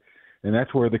want, and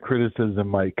that's where the criticism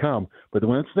might come. But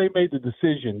once they made the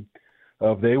decision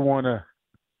of they want to,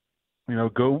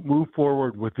 go move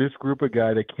forward with this group of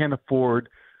guys, they can't afford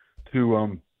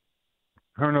to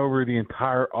turn over the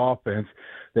entire offense.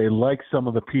 They like some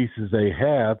of the pieces they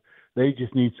have. They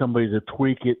just need somebody to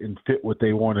tweak it and fit what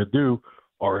they want to do.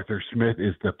 Arthur Smith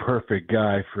is the perfect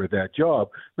guy for that job.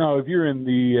 Now, if you're in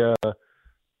the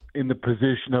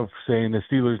position of saying the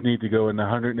Steelers need to go in the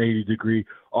 180-degree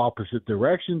opposite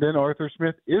direction, then Arthur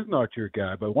Smith is not your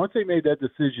guy. But once they made that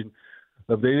decision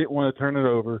of they didn't want to turn it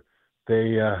over,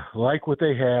 they like what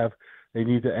they have, they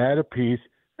need to add a piece.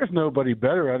 There's nobody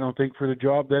better, I don't think, for the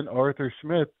job than Arthur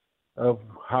Smith of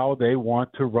how they want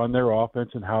to run their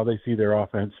offense and how they see their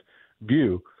offense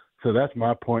view. So that's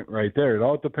my point right there. It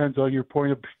all depends on your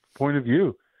point of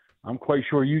view. I'm quite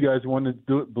sure you guys want to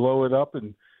do it, blow it up,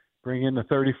 and bring in the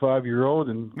 35-year-old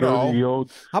and go to the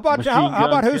old. How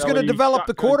about who's going to develop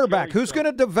the quarterback? Who's going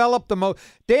to develop the most?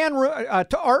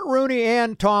 Art Rooney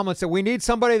and Tomlin said we need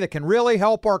somebody that can really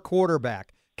help our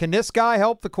quarterback. Can this guy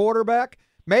help the quarterback?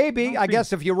 Maybe. I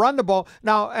guess if you run the ball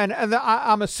now, and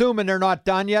I'm assuming they're not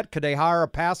done yet. Could they hire a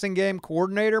passing game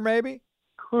coordinator? Maybe.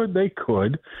 They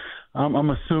could. I'm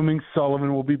assuming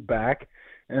Sullivan will be back.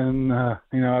 And,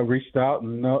 I reached out,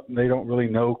 and they don't really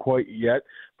know quite yet.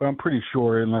 But I'm pretty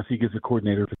sure unless he gets a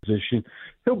coordinator position,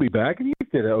 he'll be back. And he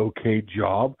did an okay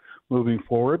job moving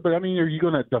forward. But, are you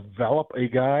going to develop a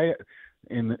guy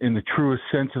in the truest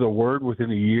sense of the word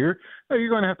within a year? No, you're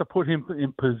going to have to put him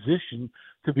in position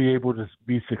to be able to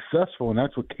be successful. And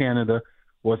that's what Canada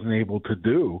wasn't able to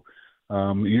do.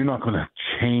 You're not going to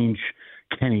change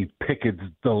Kenny Pickett's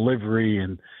delivery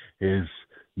and his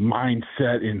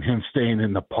mindset and him staying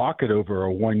in the pocket over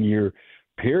a 1-year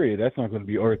period. That's not going to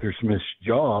be Arthur Smith's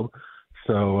job.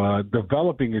 So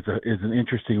developing is an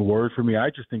interesting word for me. I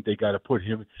just think they got to put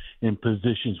him in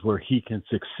positions where he can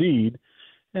succeed.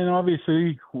 And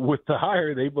obviously with the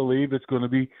hire, they believe it's going to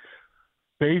be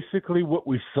basically what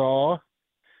we saw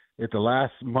at the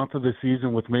last month of the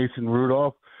season with Mason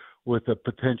Rudolph, with the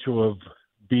potential of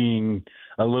being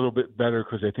a little bit better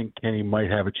because I think Kenny might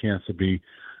have a chance to be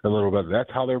a little better.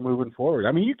 That's how they're moving forward.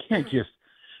 You can't just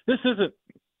 – this isn't,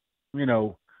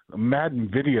 a Madden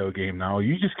video game now.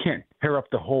 You just can't tear up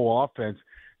the whole offense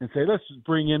and say, let's just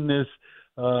bring in this,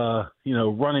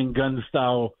 running gun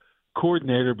style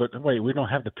coordinator. But wait, we don't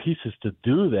have the pieces to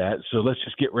do that, so let's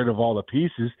just get rid of all the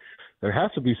pieces. There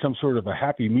has to be some sort of a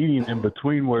happy medium in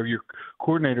between where your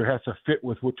coordinator has to fit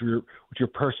with what your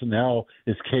personnel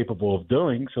is capable of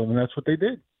doing. So that's what they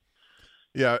did.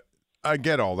 Yeah, I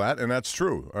get all that, and that's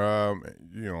true.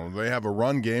 They have a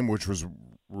run game, which was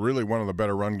really one of the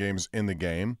better run games in the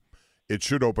game. It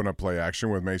should open up play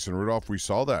action with Mason Rudolph. We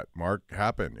saw that, Mark,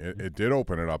 happen. It did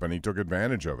open it up, and he took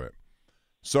advantage of it.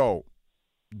 So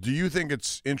do you think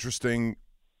it's interesting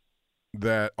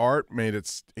that Art made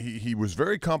it – he was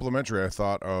very complimentary, I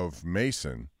thought, of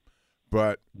Mason,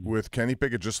 but with Kenny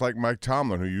Pickett, just like Mike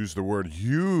Tomlin, who used the word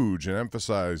huge and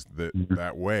emphasized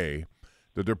that way,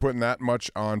 that they're putting that much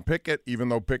on Pickett, even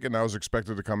though Pickett now is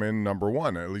expected to come in number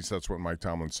one. At least that's what Mike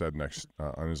Tomlin said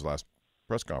on his last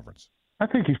press conference. I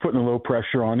think he's putting a little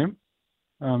pressure on him.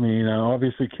 I mean,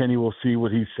 obviously Kenny will see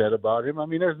what he said about him. I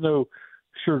mean, there's no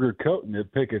sugarcoating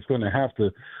that Pickett's going to have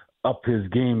to up his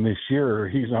game this year, or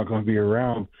he's not going to be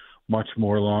around much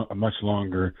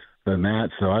longer than that.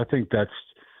 So I think that's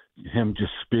him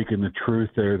just speaking the truth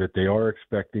there, that they are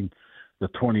expecting the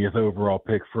 20th overall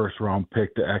pick, first-round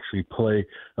pick, to actually play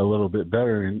a little bit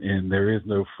better, and there is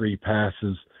no free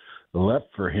passes left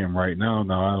for him right now.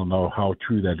 Now, I don't know how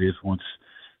true that is once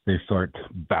they start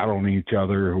battling each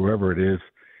other, or whoever it is,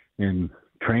 in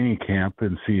training camp,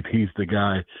 and see if he's the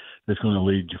guy that's going to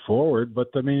lead you forward. But,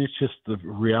 I mean, it's just the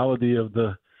reality of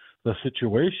the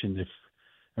situation.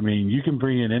 You can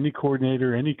bring in any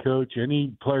coordinator, any coach,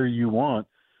 any player you want,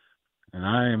 and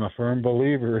I am a firm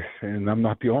believer, and I'm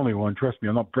not the only one. Trust me,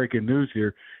 I'm not breaking news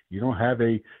here. You don't have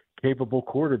a capable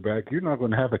quarterback, you're not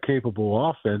going to have a capable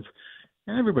offense,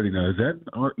 and everybody knows that.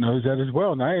 Art knows that as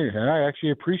well, and I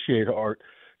actually appreciate Art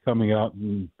coming out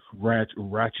and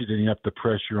ratcheting up the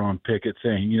pressure on Pickett,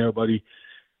 saying, buddy,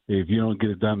 if you don't get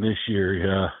it done this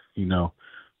year,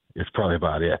 it's probably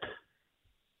about it.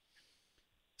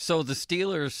 So the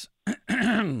Steelers,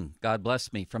 God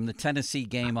bless me, from the Tennessee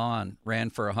game on,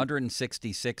 ran for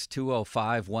 166,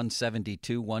 205,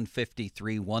 172,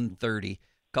 153, 130,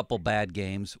 couple bad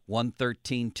games,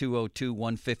 113, 202,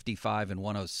 155, and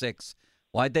 106.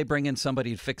 Why'd they bring in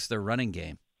somebody to fix their running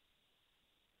game?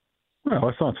 Well,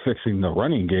 it's not fixing the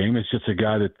running game. It's just a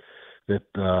guy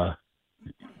that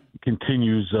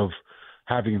continues of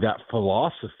having that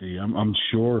philosophy. I'm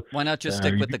sure. Why not just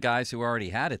stick with the guys who already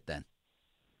had it then?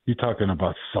 You're talking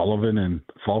about Sullivan and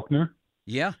Faulkner?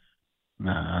 Yeah.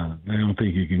 Nah, I don't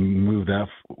think you can move that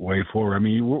way forward. I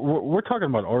mean, we're talking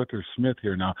about Arthur Smith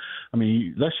here now. I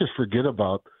mean, let's just forget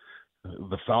about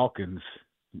the Falcons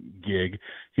gig.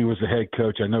 He was the head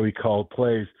coach. I know he called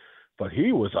plays, but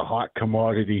he was a hot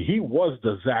commodity. He was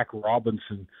the Zach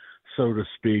Robinson, so to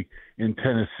speak, in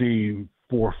Tennessee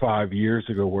 4 or 5 years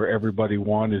ago, where everybody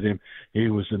wanted him. He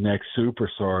was the next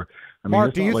superstar. I mean,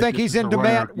 Mark, do you think he's in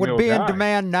demand? Would be in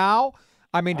demand now?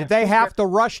 I mean, did they have to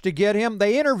rush to get him?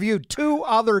 They interviewed 2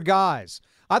 other guys.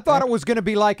 I thought it was going to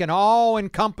be like an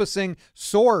all-encompassing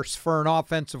source for an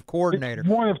offensive coordinator.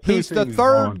 He's the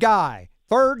third guy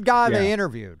they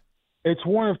interviewed. It's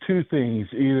one of two things.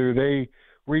 Either they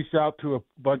reached out to a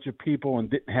bunch of people and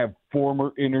didn't have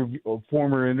formal interviews,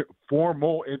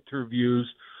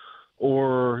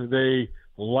 or they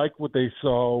liked what they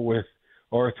saw with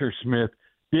Arthur Smith,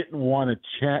 didn't want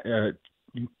to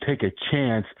take a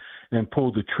chance and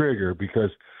pull the trigger, because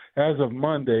as of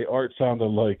Monday, Art sounded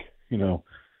like,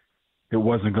 it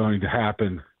wasn't going to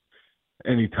happen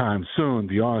anytime soon, to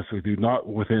be honest with you, not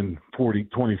within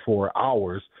 24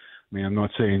 hours. I mean, I'm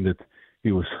not saying that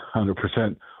he was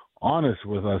 100% honest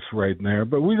with us right there,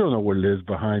 but we don't know what it is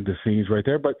behind the scenes right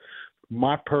there. But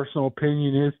my personal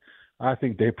opinion is I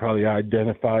think they probably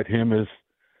identified him as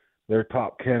their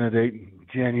top candidate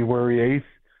January 8th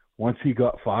once he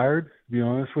got fired, to be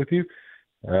honest with you.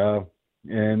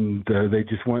 And they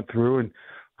just went through and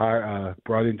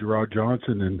brought in Gerard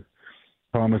Johnson and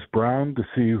Thomas Brown to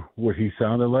see what he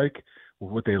sounded like,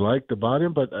 what they liked about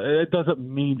him. But it doesn't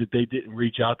mean that they didn't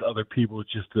reach out to other people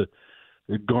just to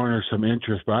garner some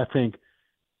interest. But I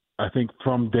think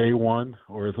from day one,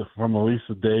 or from at least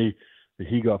the day that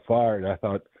he got fired, I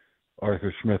thought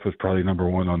Arthur Smith was probably number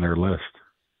one on their list.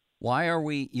 Why are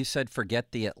we, you said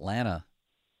forget the Atlanta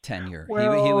tenure.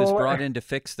 Well, he was brought in to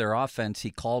fix their offense.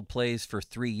 He called plays for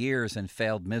 3 years and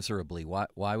failed miserably.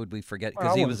 Why would we forget?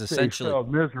 Because he was essentially he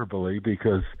failed miserably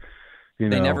because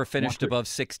they never finished above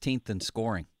 16th in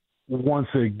scoring. Once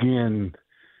again,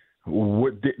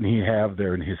 what didn't he have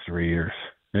there in his 3 years?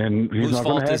 And he's whose not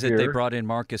fault is it here. they brought in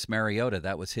Marcus Mariota?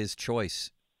 That was his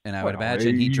choice, and I would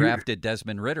imagine he drafted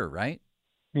Desmond Ridder, right?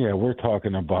 Yeah, we're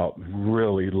talking about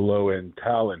really low-end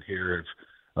talent here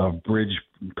of bridge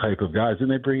type of guys. And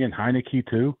they bring in Heineke,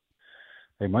 too?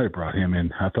 They might have brought him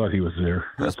in. I thought he was there.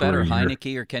 Who's better,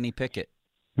 Heineke or Kenny Pickett?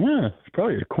 Yeah, it's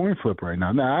probably a coin flip right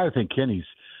now. No, I think Kenny's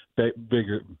better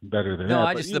than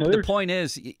that. No, the point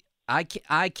is,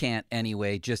 I can't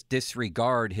anyway just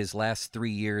disregard his last 3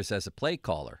 years as a play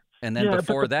caller. And then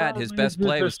before that, his best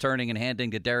play was turning and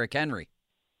handing to Derrick Henry.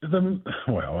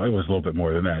 Well, it was a little bit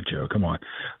more than that, Joe. Come on.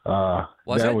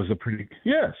 Was a pretty –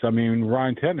 yes. I mean,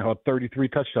 Ryan Tannehill had 33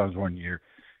 touchdowns one year.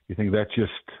 You think that's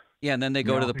just – Yeah, and then they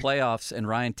go to the playoffs, and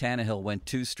Ryan Tannehill went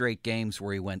 2 straight games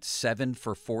where he went 7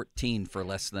 for 14 for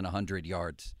less than 100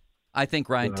 yards. I think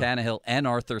Ryan Tannehill and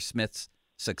Arthur Smith's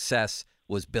success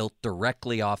was built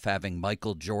directly off having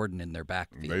Michael Jordan in their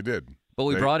backfield. They did. But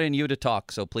we brought in you to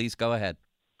talk, so please go ahead.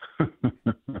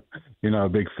 A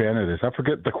big fan of this. I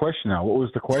forget the question now. What was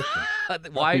the question?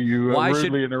 Why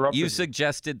should you me.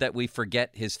 suggested that we forget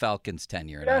his Falcons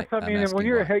tenure? Yes, and when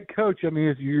you're a head coach,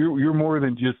 you're more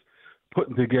than just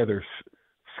putting together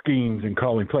schemes and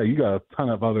calling play. You got a ton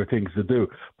of other things to do.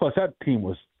 Plus, that team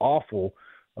was awful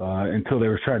until they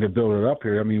were trying to build it up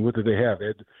here. What did they have? They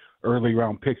had early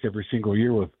round picks every single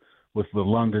year with the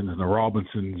Londons and the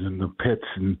Robinsons and the Pitts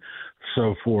and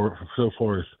so forth,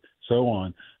 so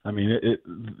on.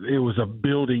 It was a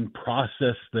building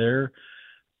process there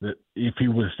that if he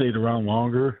would have stayed around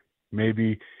longer,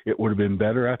 maybe it would have been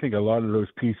better. I think a lot of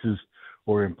those pieces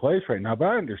were in place right now, but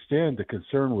I understand the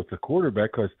concern with the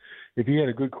quarterback, because if he had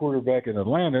a good quarterback in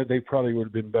Atlanta, they probably would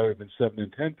have been better than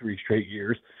 7-10 3 straight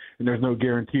years, and there's no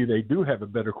guarantee they do have a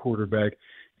better quarterback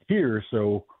here,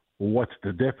 so what's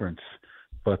the difference?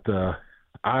 But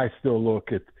I still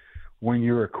look at when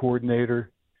you're a coordinator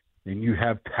and you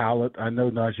have talent. I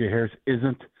know Najee Harris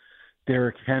isn't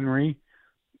Derrick Henry,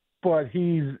 but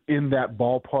he's in that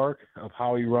ballpark of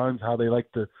how he runs, how they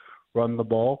like to run the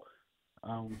ball.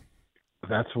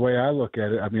 That's the way I look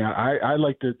at it. I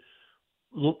like to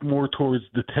look more towards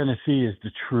the Tennessee as the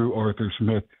true Arthur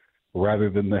Smith rather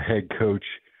than the head coach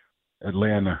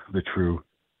Atlanta, the true.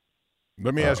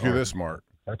 Let me ask you this, Mark.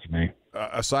 That's me.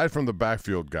 Aside from the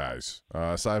backfield guys,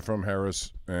 aside from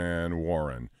Harris and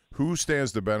Warren, who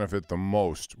stands to benefit the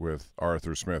most with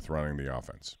Arthur Smith running the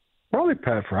offense? Probably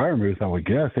Pat Freiermuth, I would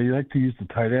guess. They like to use the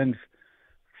tight ends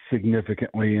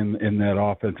significantly in that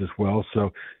offense as well.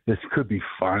 So this could be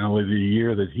finally the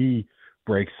year that he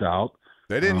breaks out.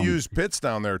 They didn't use Pitts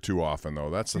down there too often, though.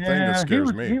 That's the thing that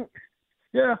scares me.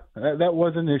 That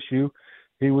was an issue.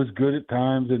 He was good at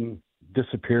times and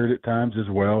disappeared at times as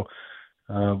well.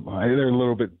 They're a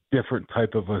little bit different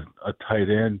type of a tight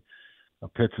end.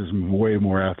 Pitts is way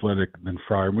more athletic than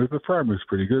Freiermuth, but Freiermuth's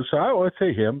pretty good. So I would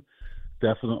say him,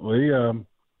 definitely. I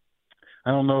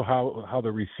don't know how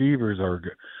the receivers are.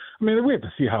 We have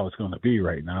to see how it's going to be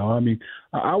right now.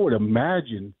 I would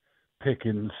imagine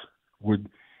Pickens would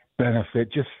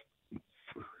benefit just,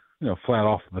 flat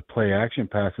off the play action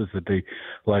passes that they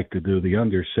like to do, the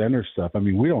under center stuff.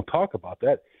 We don't talk about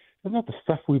that. Isn't that the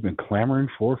stuff we've been clamoring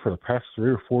for the past 3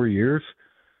 or 4 years?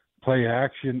 Play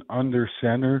action, under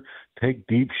center, take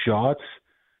deep shots,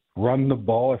 run the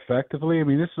ball effectively.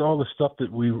 This is all the stuff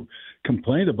that we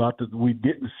complained about that we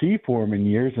didn't see for him in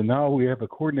years, and now we have a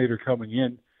coordinator coming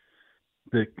in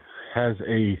that has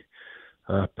a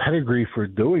pedigree for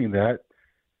doing that,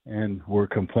 and we're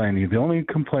complaining. The only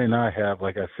complaint I have,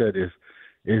 like I said, is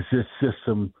this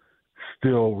system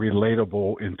still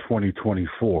relatable in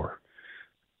 2024?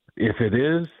 If it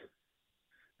is,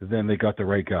 then they got the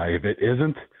right guy. If it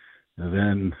isn't,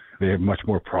 then they have much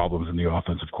more problems in the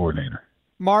offensive coordinator.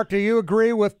 Mark, do you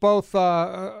agree with both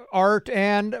Art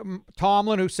and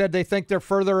Tomlin, who said they think they're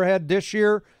further ahead this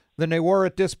year than they were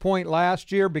at this point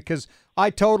last year? Because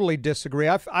I totally disagree.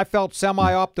 I felt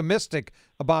semi-optimistic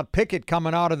about Pickett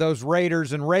coming out of those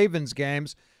Raiders and Ravens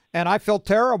games, and I feel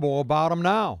terrible about him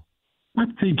now. I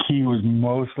think he was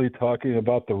mostly talking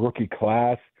about the rookie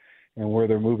class and where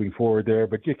they're moving forward there,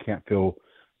 but you can't feel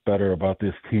better about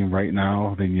this team right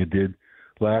now than you did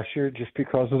last year just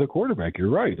because of the quarterback. You're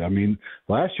right.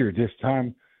 Last year at this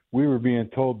time, we were being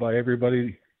told by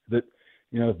everybody that,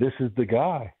 this is the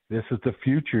guy. This is the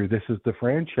future. This is the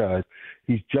franchise.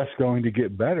 He's just going to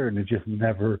get better, and it just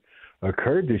never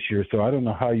occurred this year. So I don't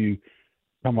know how you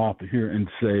come out here and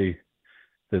say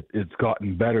that it's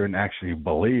gotten better and actually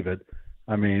believe it.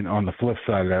 On the flip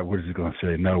side of that, what is he going to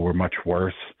say? No, we're much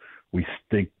worse. We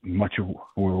think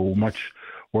we're much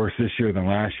worse this year than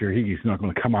last year. He's not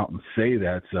going to come out and say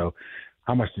that. So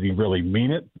how much did he really mean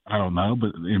it? I don't know.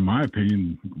 But in my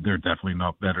opinion, they're definitely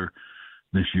not better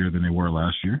this year than they were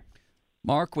last year.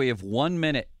 Mark, we have 1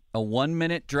 minute, a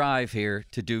 1-minute drive here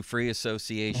to do free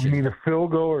association. We need a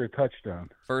field goal or a touchdown?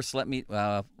 First, let me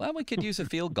we could use a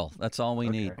field goal. That's all we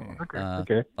need.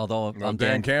 Okay. Although I'm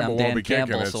Dan Campbell won't be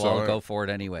kicking it, so I'll go for it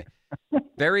anyway.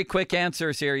 Very quick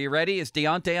answers here. You ready? Is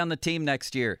Deontay on the team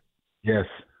next year? Yes.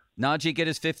 Najee get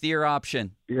his 5th-year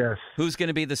option? Yes. Who's going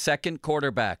to be the second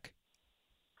quarterback?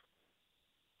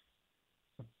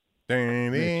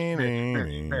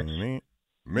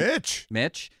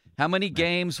 Mitch. How many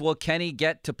games will Kenny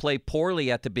get to play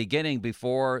poorly at the beginning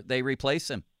before they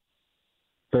replace him?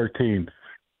 13.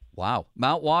 Wow.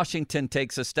 Mount Washington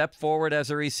takes a step forward as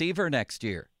a receiver next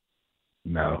year.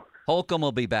 No. Holcomb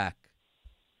will be back.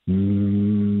 Midway.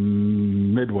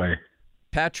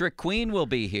 Patrick Queen will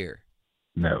be here.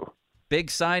 No. Big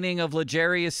signing of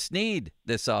L'Jarius Sneed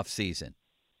this offseason.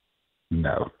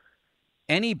 No.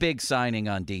 Any big signing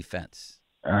on defense?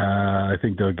 I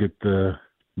think they'll get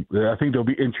I think they'll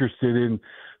be interested in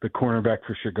the cornerback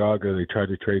for Chicago. They tried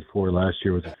to trade for last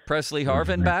year. Was Presley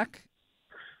Harvin back?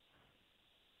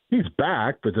 He's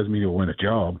back, but doesn't mean he'll win a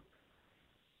job.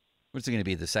 What's he going to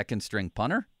be, the second string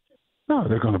punter? No,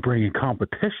 they're going to bring in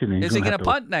competition. Is he going to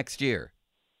punt next year?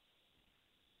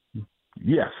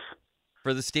 Yes.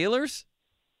 For the Steelers?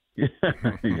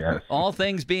 Yes. All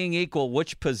things being equal,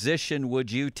 which position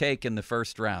would you take in the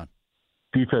first round?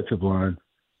 Defensive line.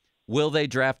 Will they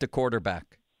draft a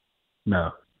quarterback?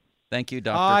 No. Thank you,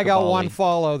 Dr. I got Kaboly. one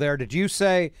follow there. Did you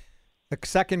say the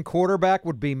second quarterback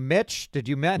would be Mitch? Did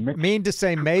you mean to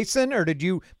say Mason, or did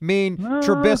you mean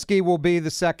Trubisky will be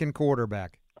the second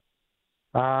quarterback?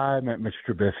 I meant Mitch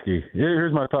Trubisky.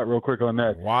 Here's my thought real quick on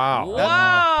that.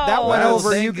 Wow. That went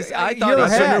over you. I thought your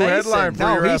that's head. a new headline for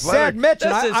your he Athletic. said Mitch.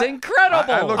 This is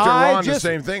incredible. I looked at Ron the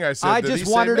same thing. I said, I did he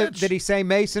just say wondered, Mitch? did he say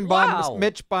Mason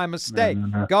Mitch by mistake?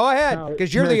 No. Go ahead,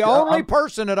 because you're the Mitch, only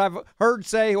person that I've heard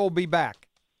say he'll be back.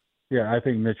 Yeah, I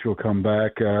think Mitch will come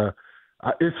back.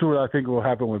 This is what I think will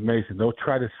happen with Mason. They'll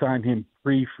try to sign him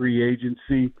pre-free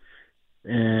agency,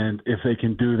 and if they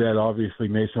can do that, obviously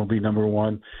Mason will be number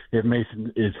one. If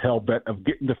Mason is hell-bent of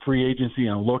getting to free agency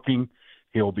and looking,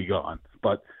 he'll be gone.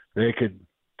 But they could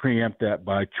preempt that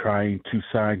by trying to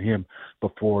sign him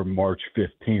before March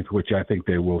 15th, which I think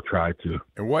they will try to.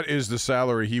 And what is the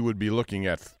salary he would be looking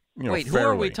at? Wait, fairly? who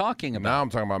are we talking about? Now I'm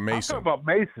talking about Mason. I'm talking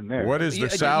about Mason there. What is the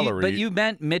salary? But you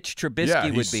meant Mitch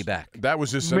Trubisky would be back. That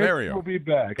was his scenario. Mitch will be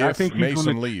back. If I think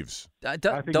Mason leaves.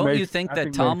 Don't you think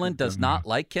that Tomlin does not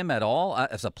like him at all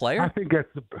as a player? I think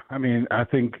I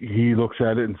think he looks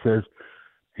at it and says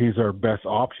he's our best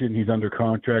option. He's under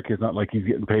contract. It's not like he's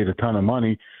getting paid a ton of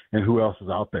money. And who else is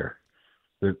out there?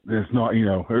 There's not,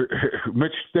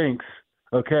 Mitch stinks,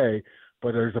 okay,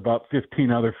 but there's about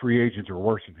 15 other free agents who are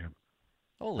worse than him.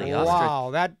 Holy wow,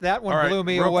 that one blew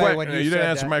me away quick, when you didn't said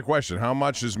answer that. my question. How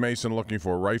much is Mason looking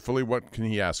for rightfully? What can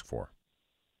he ask for?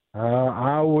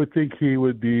 I would think he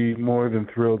would be more than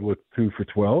thrilled with 2 for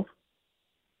 $12.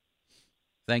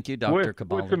 Thank you, Dr.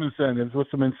 Kaboly. With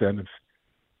some incentives.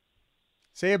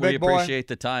 See you, big boy. We appreciate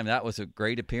the time. That was a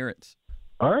great appearance.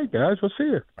 All right, guys. We'll see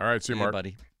you. All right, see you, Mark.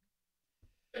 Buddy.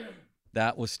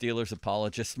 That was Steelers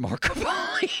apologist Mark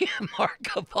Kaboly. Mark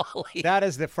Kaboly. That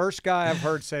is the first guy I've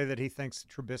heard say that he thinks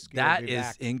Trubisky will be back. That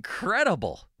is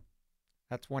incredible.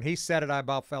 That's when he said it, I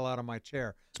about fell out of my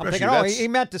chair. Especially I'm thinking, he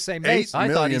meant to say Mason.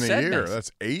 I thought he $8 said million a year. Mason.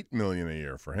 That's $8 million a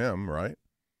year for him, right?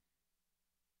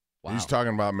 Wow. He's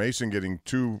talking about Mason getting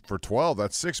 2 for $12.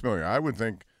 That's $6 million. I would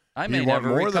think I he'd may want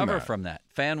never more than recover that. from that.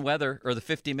 Fan weather, or the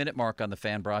 50-minute mark on the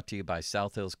Fan, brought to you by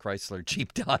South Hills Chrysler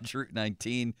Jeep Dodge Route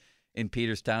 19 in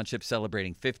Peters Township,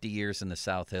 celebrating 50 years in the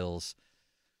South Hills.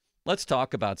 Let's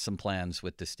talk about some plans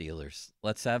with the Steelers.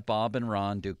 Let's have Bob and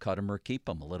Ron do cut 'em or keep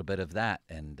 'em, a little bit of that.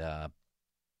 And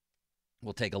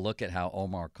we'll take a look at how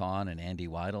Omar Khan and Andy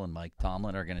Weidel and Mike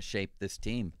Tomlin are going to shape this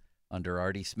team under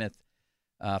Artie Smith.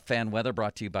 Fan weather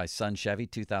brought to you by Sun Chevy.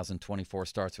 2024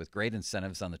 starts with great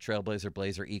incentives on the Trailblazer,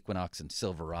 Blazer, Equinox, and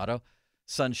Silverado.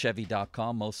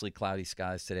 SunChevy.com. Mostly cloudy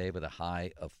skies today with a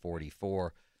high of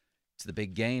 44. It's the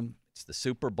big game. It's the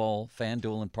Super Bowl.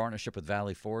 FanDuel in partnership with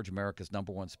Valley Forge, America's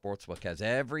 #1 sportsbook, has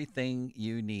everything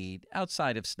you need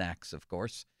outside of snacks, of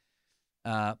course.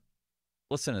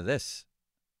 Listen to this.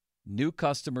 New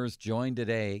customers join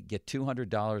today. Get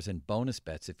 $200 in bonus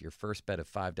bets if your first bet of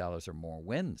 $5 or more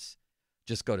wins.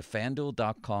 Just go to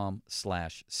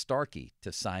FanDuel.com/Starkey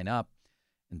to sign up.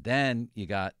 And then you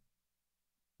got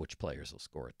which players will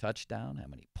score a touchdown, how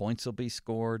many points will be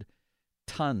scored,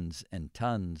 tons and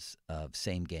tons of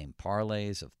same-game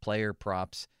parlays, of player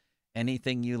props.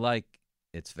 Anything you like,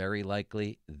 it's very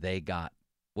likely they got.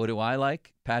 What do I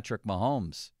like? Patrick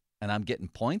Mahomes. And I'm getting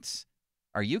points?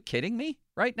 Are you kidding me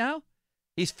right now?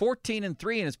 He's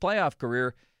 14-3 in his playoff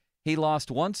career. He lost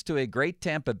once to a great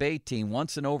Tampa Bay team,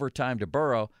 once in overtime to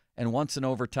Burrow, and once in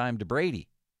overtime to Brady.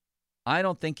 I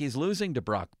don't think he's losing to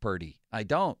Brock Purdy. I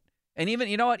don't. And even,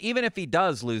 you know what? Even if he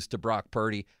does lose to Brock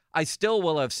Purdy, I still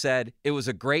will have said it was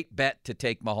a great bet to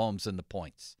take Mahomes in the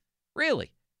points.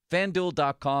 Really.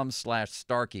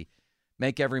 FanDuel.com/Starkey.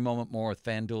 Make every moment more with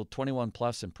FanDuel. 21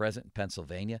 plus and present in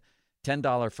Pennsylvania.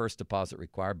 $10 first deposit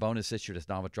required. Bonus issued as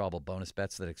non-withdrawable bonus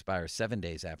bets that expire 7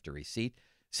 days after receipt.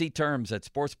 See terms at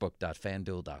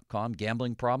sportsbook.fanduel.com.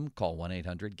 Gambling problem? Call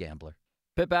 1-800-GAMBLER.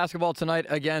 Pitt basketball tonight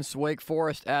against Wake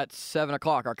Forest at 7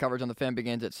 o'clock. Our coverage on the Fan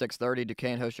begins at 6:30.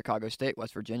 Duquesne hosts Chicago State.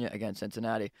 West Virginia against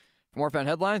Cincinnati. For more Fan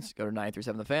headlines, go to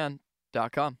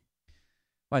 937thefan.com.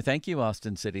 Why, thank you,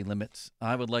 Austin City Limits.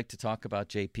 I would like to talk about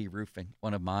JP Roofing,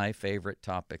 one of my favorite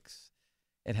topics.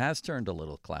 It has turned a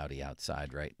little cloudy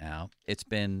outside right now. It's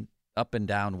been up and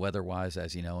down weather-wise,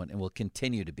 as you know, and will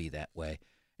continue to be that way.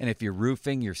 And if your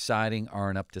roofing, your siding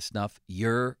aren't up to snuff,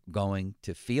 you're going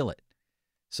to feel it.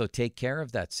 So take care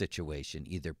of that situation,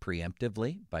 either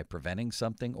preemptively by preventing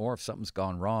something, or if something's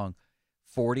gone wrong,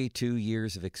 42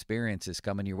 years of experience is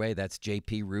coming your way. That's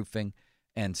JP Roofing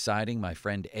and Siding. My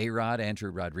friend A-Rod,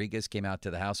 Andrew Rodriguez, came out to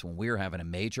the house when we were having a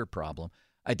major problem,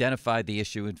 identified the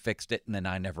issue and fixed it, and then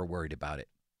I never worried about it.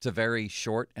 It's a very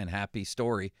short and happy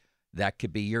story. That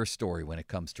could be your story when it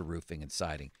comes to roofing and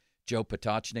siding. Joe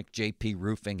Potocznik, JP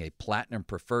Roofing, a platinum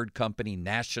preferred company,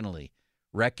 nationally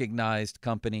recognized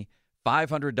company.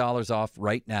 $500 off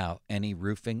right now, any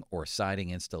roofing or siding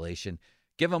installation.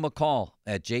 Give them a call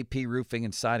at JP Roofing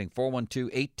and Siding,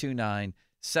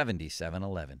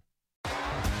 412-829-7711.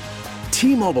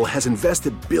 T-Mobile has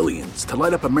invested billions to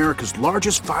light up America's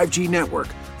largest 5G network,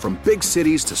 from big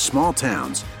cities to small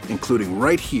towns, including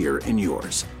right here in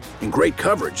yours. And great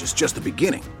coverage is just the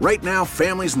beginning. Right now,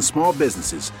 families and small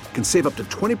businesses can save up to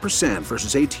 20%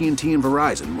 versus AT&T and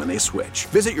Verizon when they switch.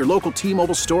 Visit your local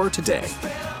T-Mobile store today.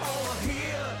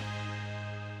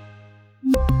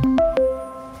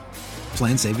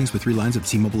 Plan savings with 3 lines of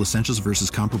T-Mobile Essentials versus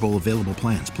comparable available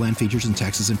plans. Plan features and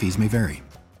taxes and fees may vary.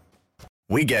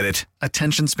 We get it.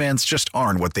 Attention spans just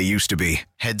aren't what they used to be.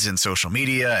 Heads in social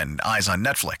media and eyes on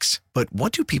Netflix. But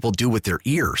what do people do with their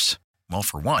ears? Well,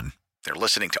 for one, they're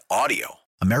listening to audio.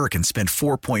 Americans spend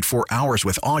 4.4 hours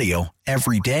with audio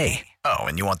every day. Oh,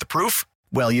 and you want the proof?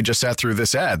 Well, you just sat through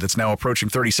this ad that's now approaching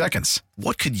 30 seconds.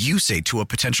 What could you say to a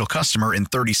potential customer in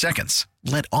 30 seconds?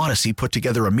 Let Odyssey put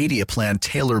together a media plan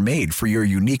tailor-made for your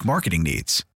unique marketing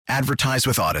needs. Advertise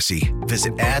with Odyssey.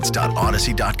 Visit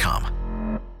ads.odyssey.com.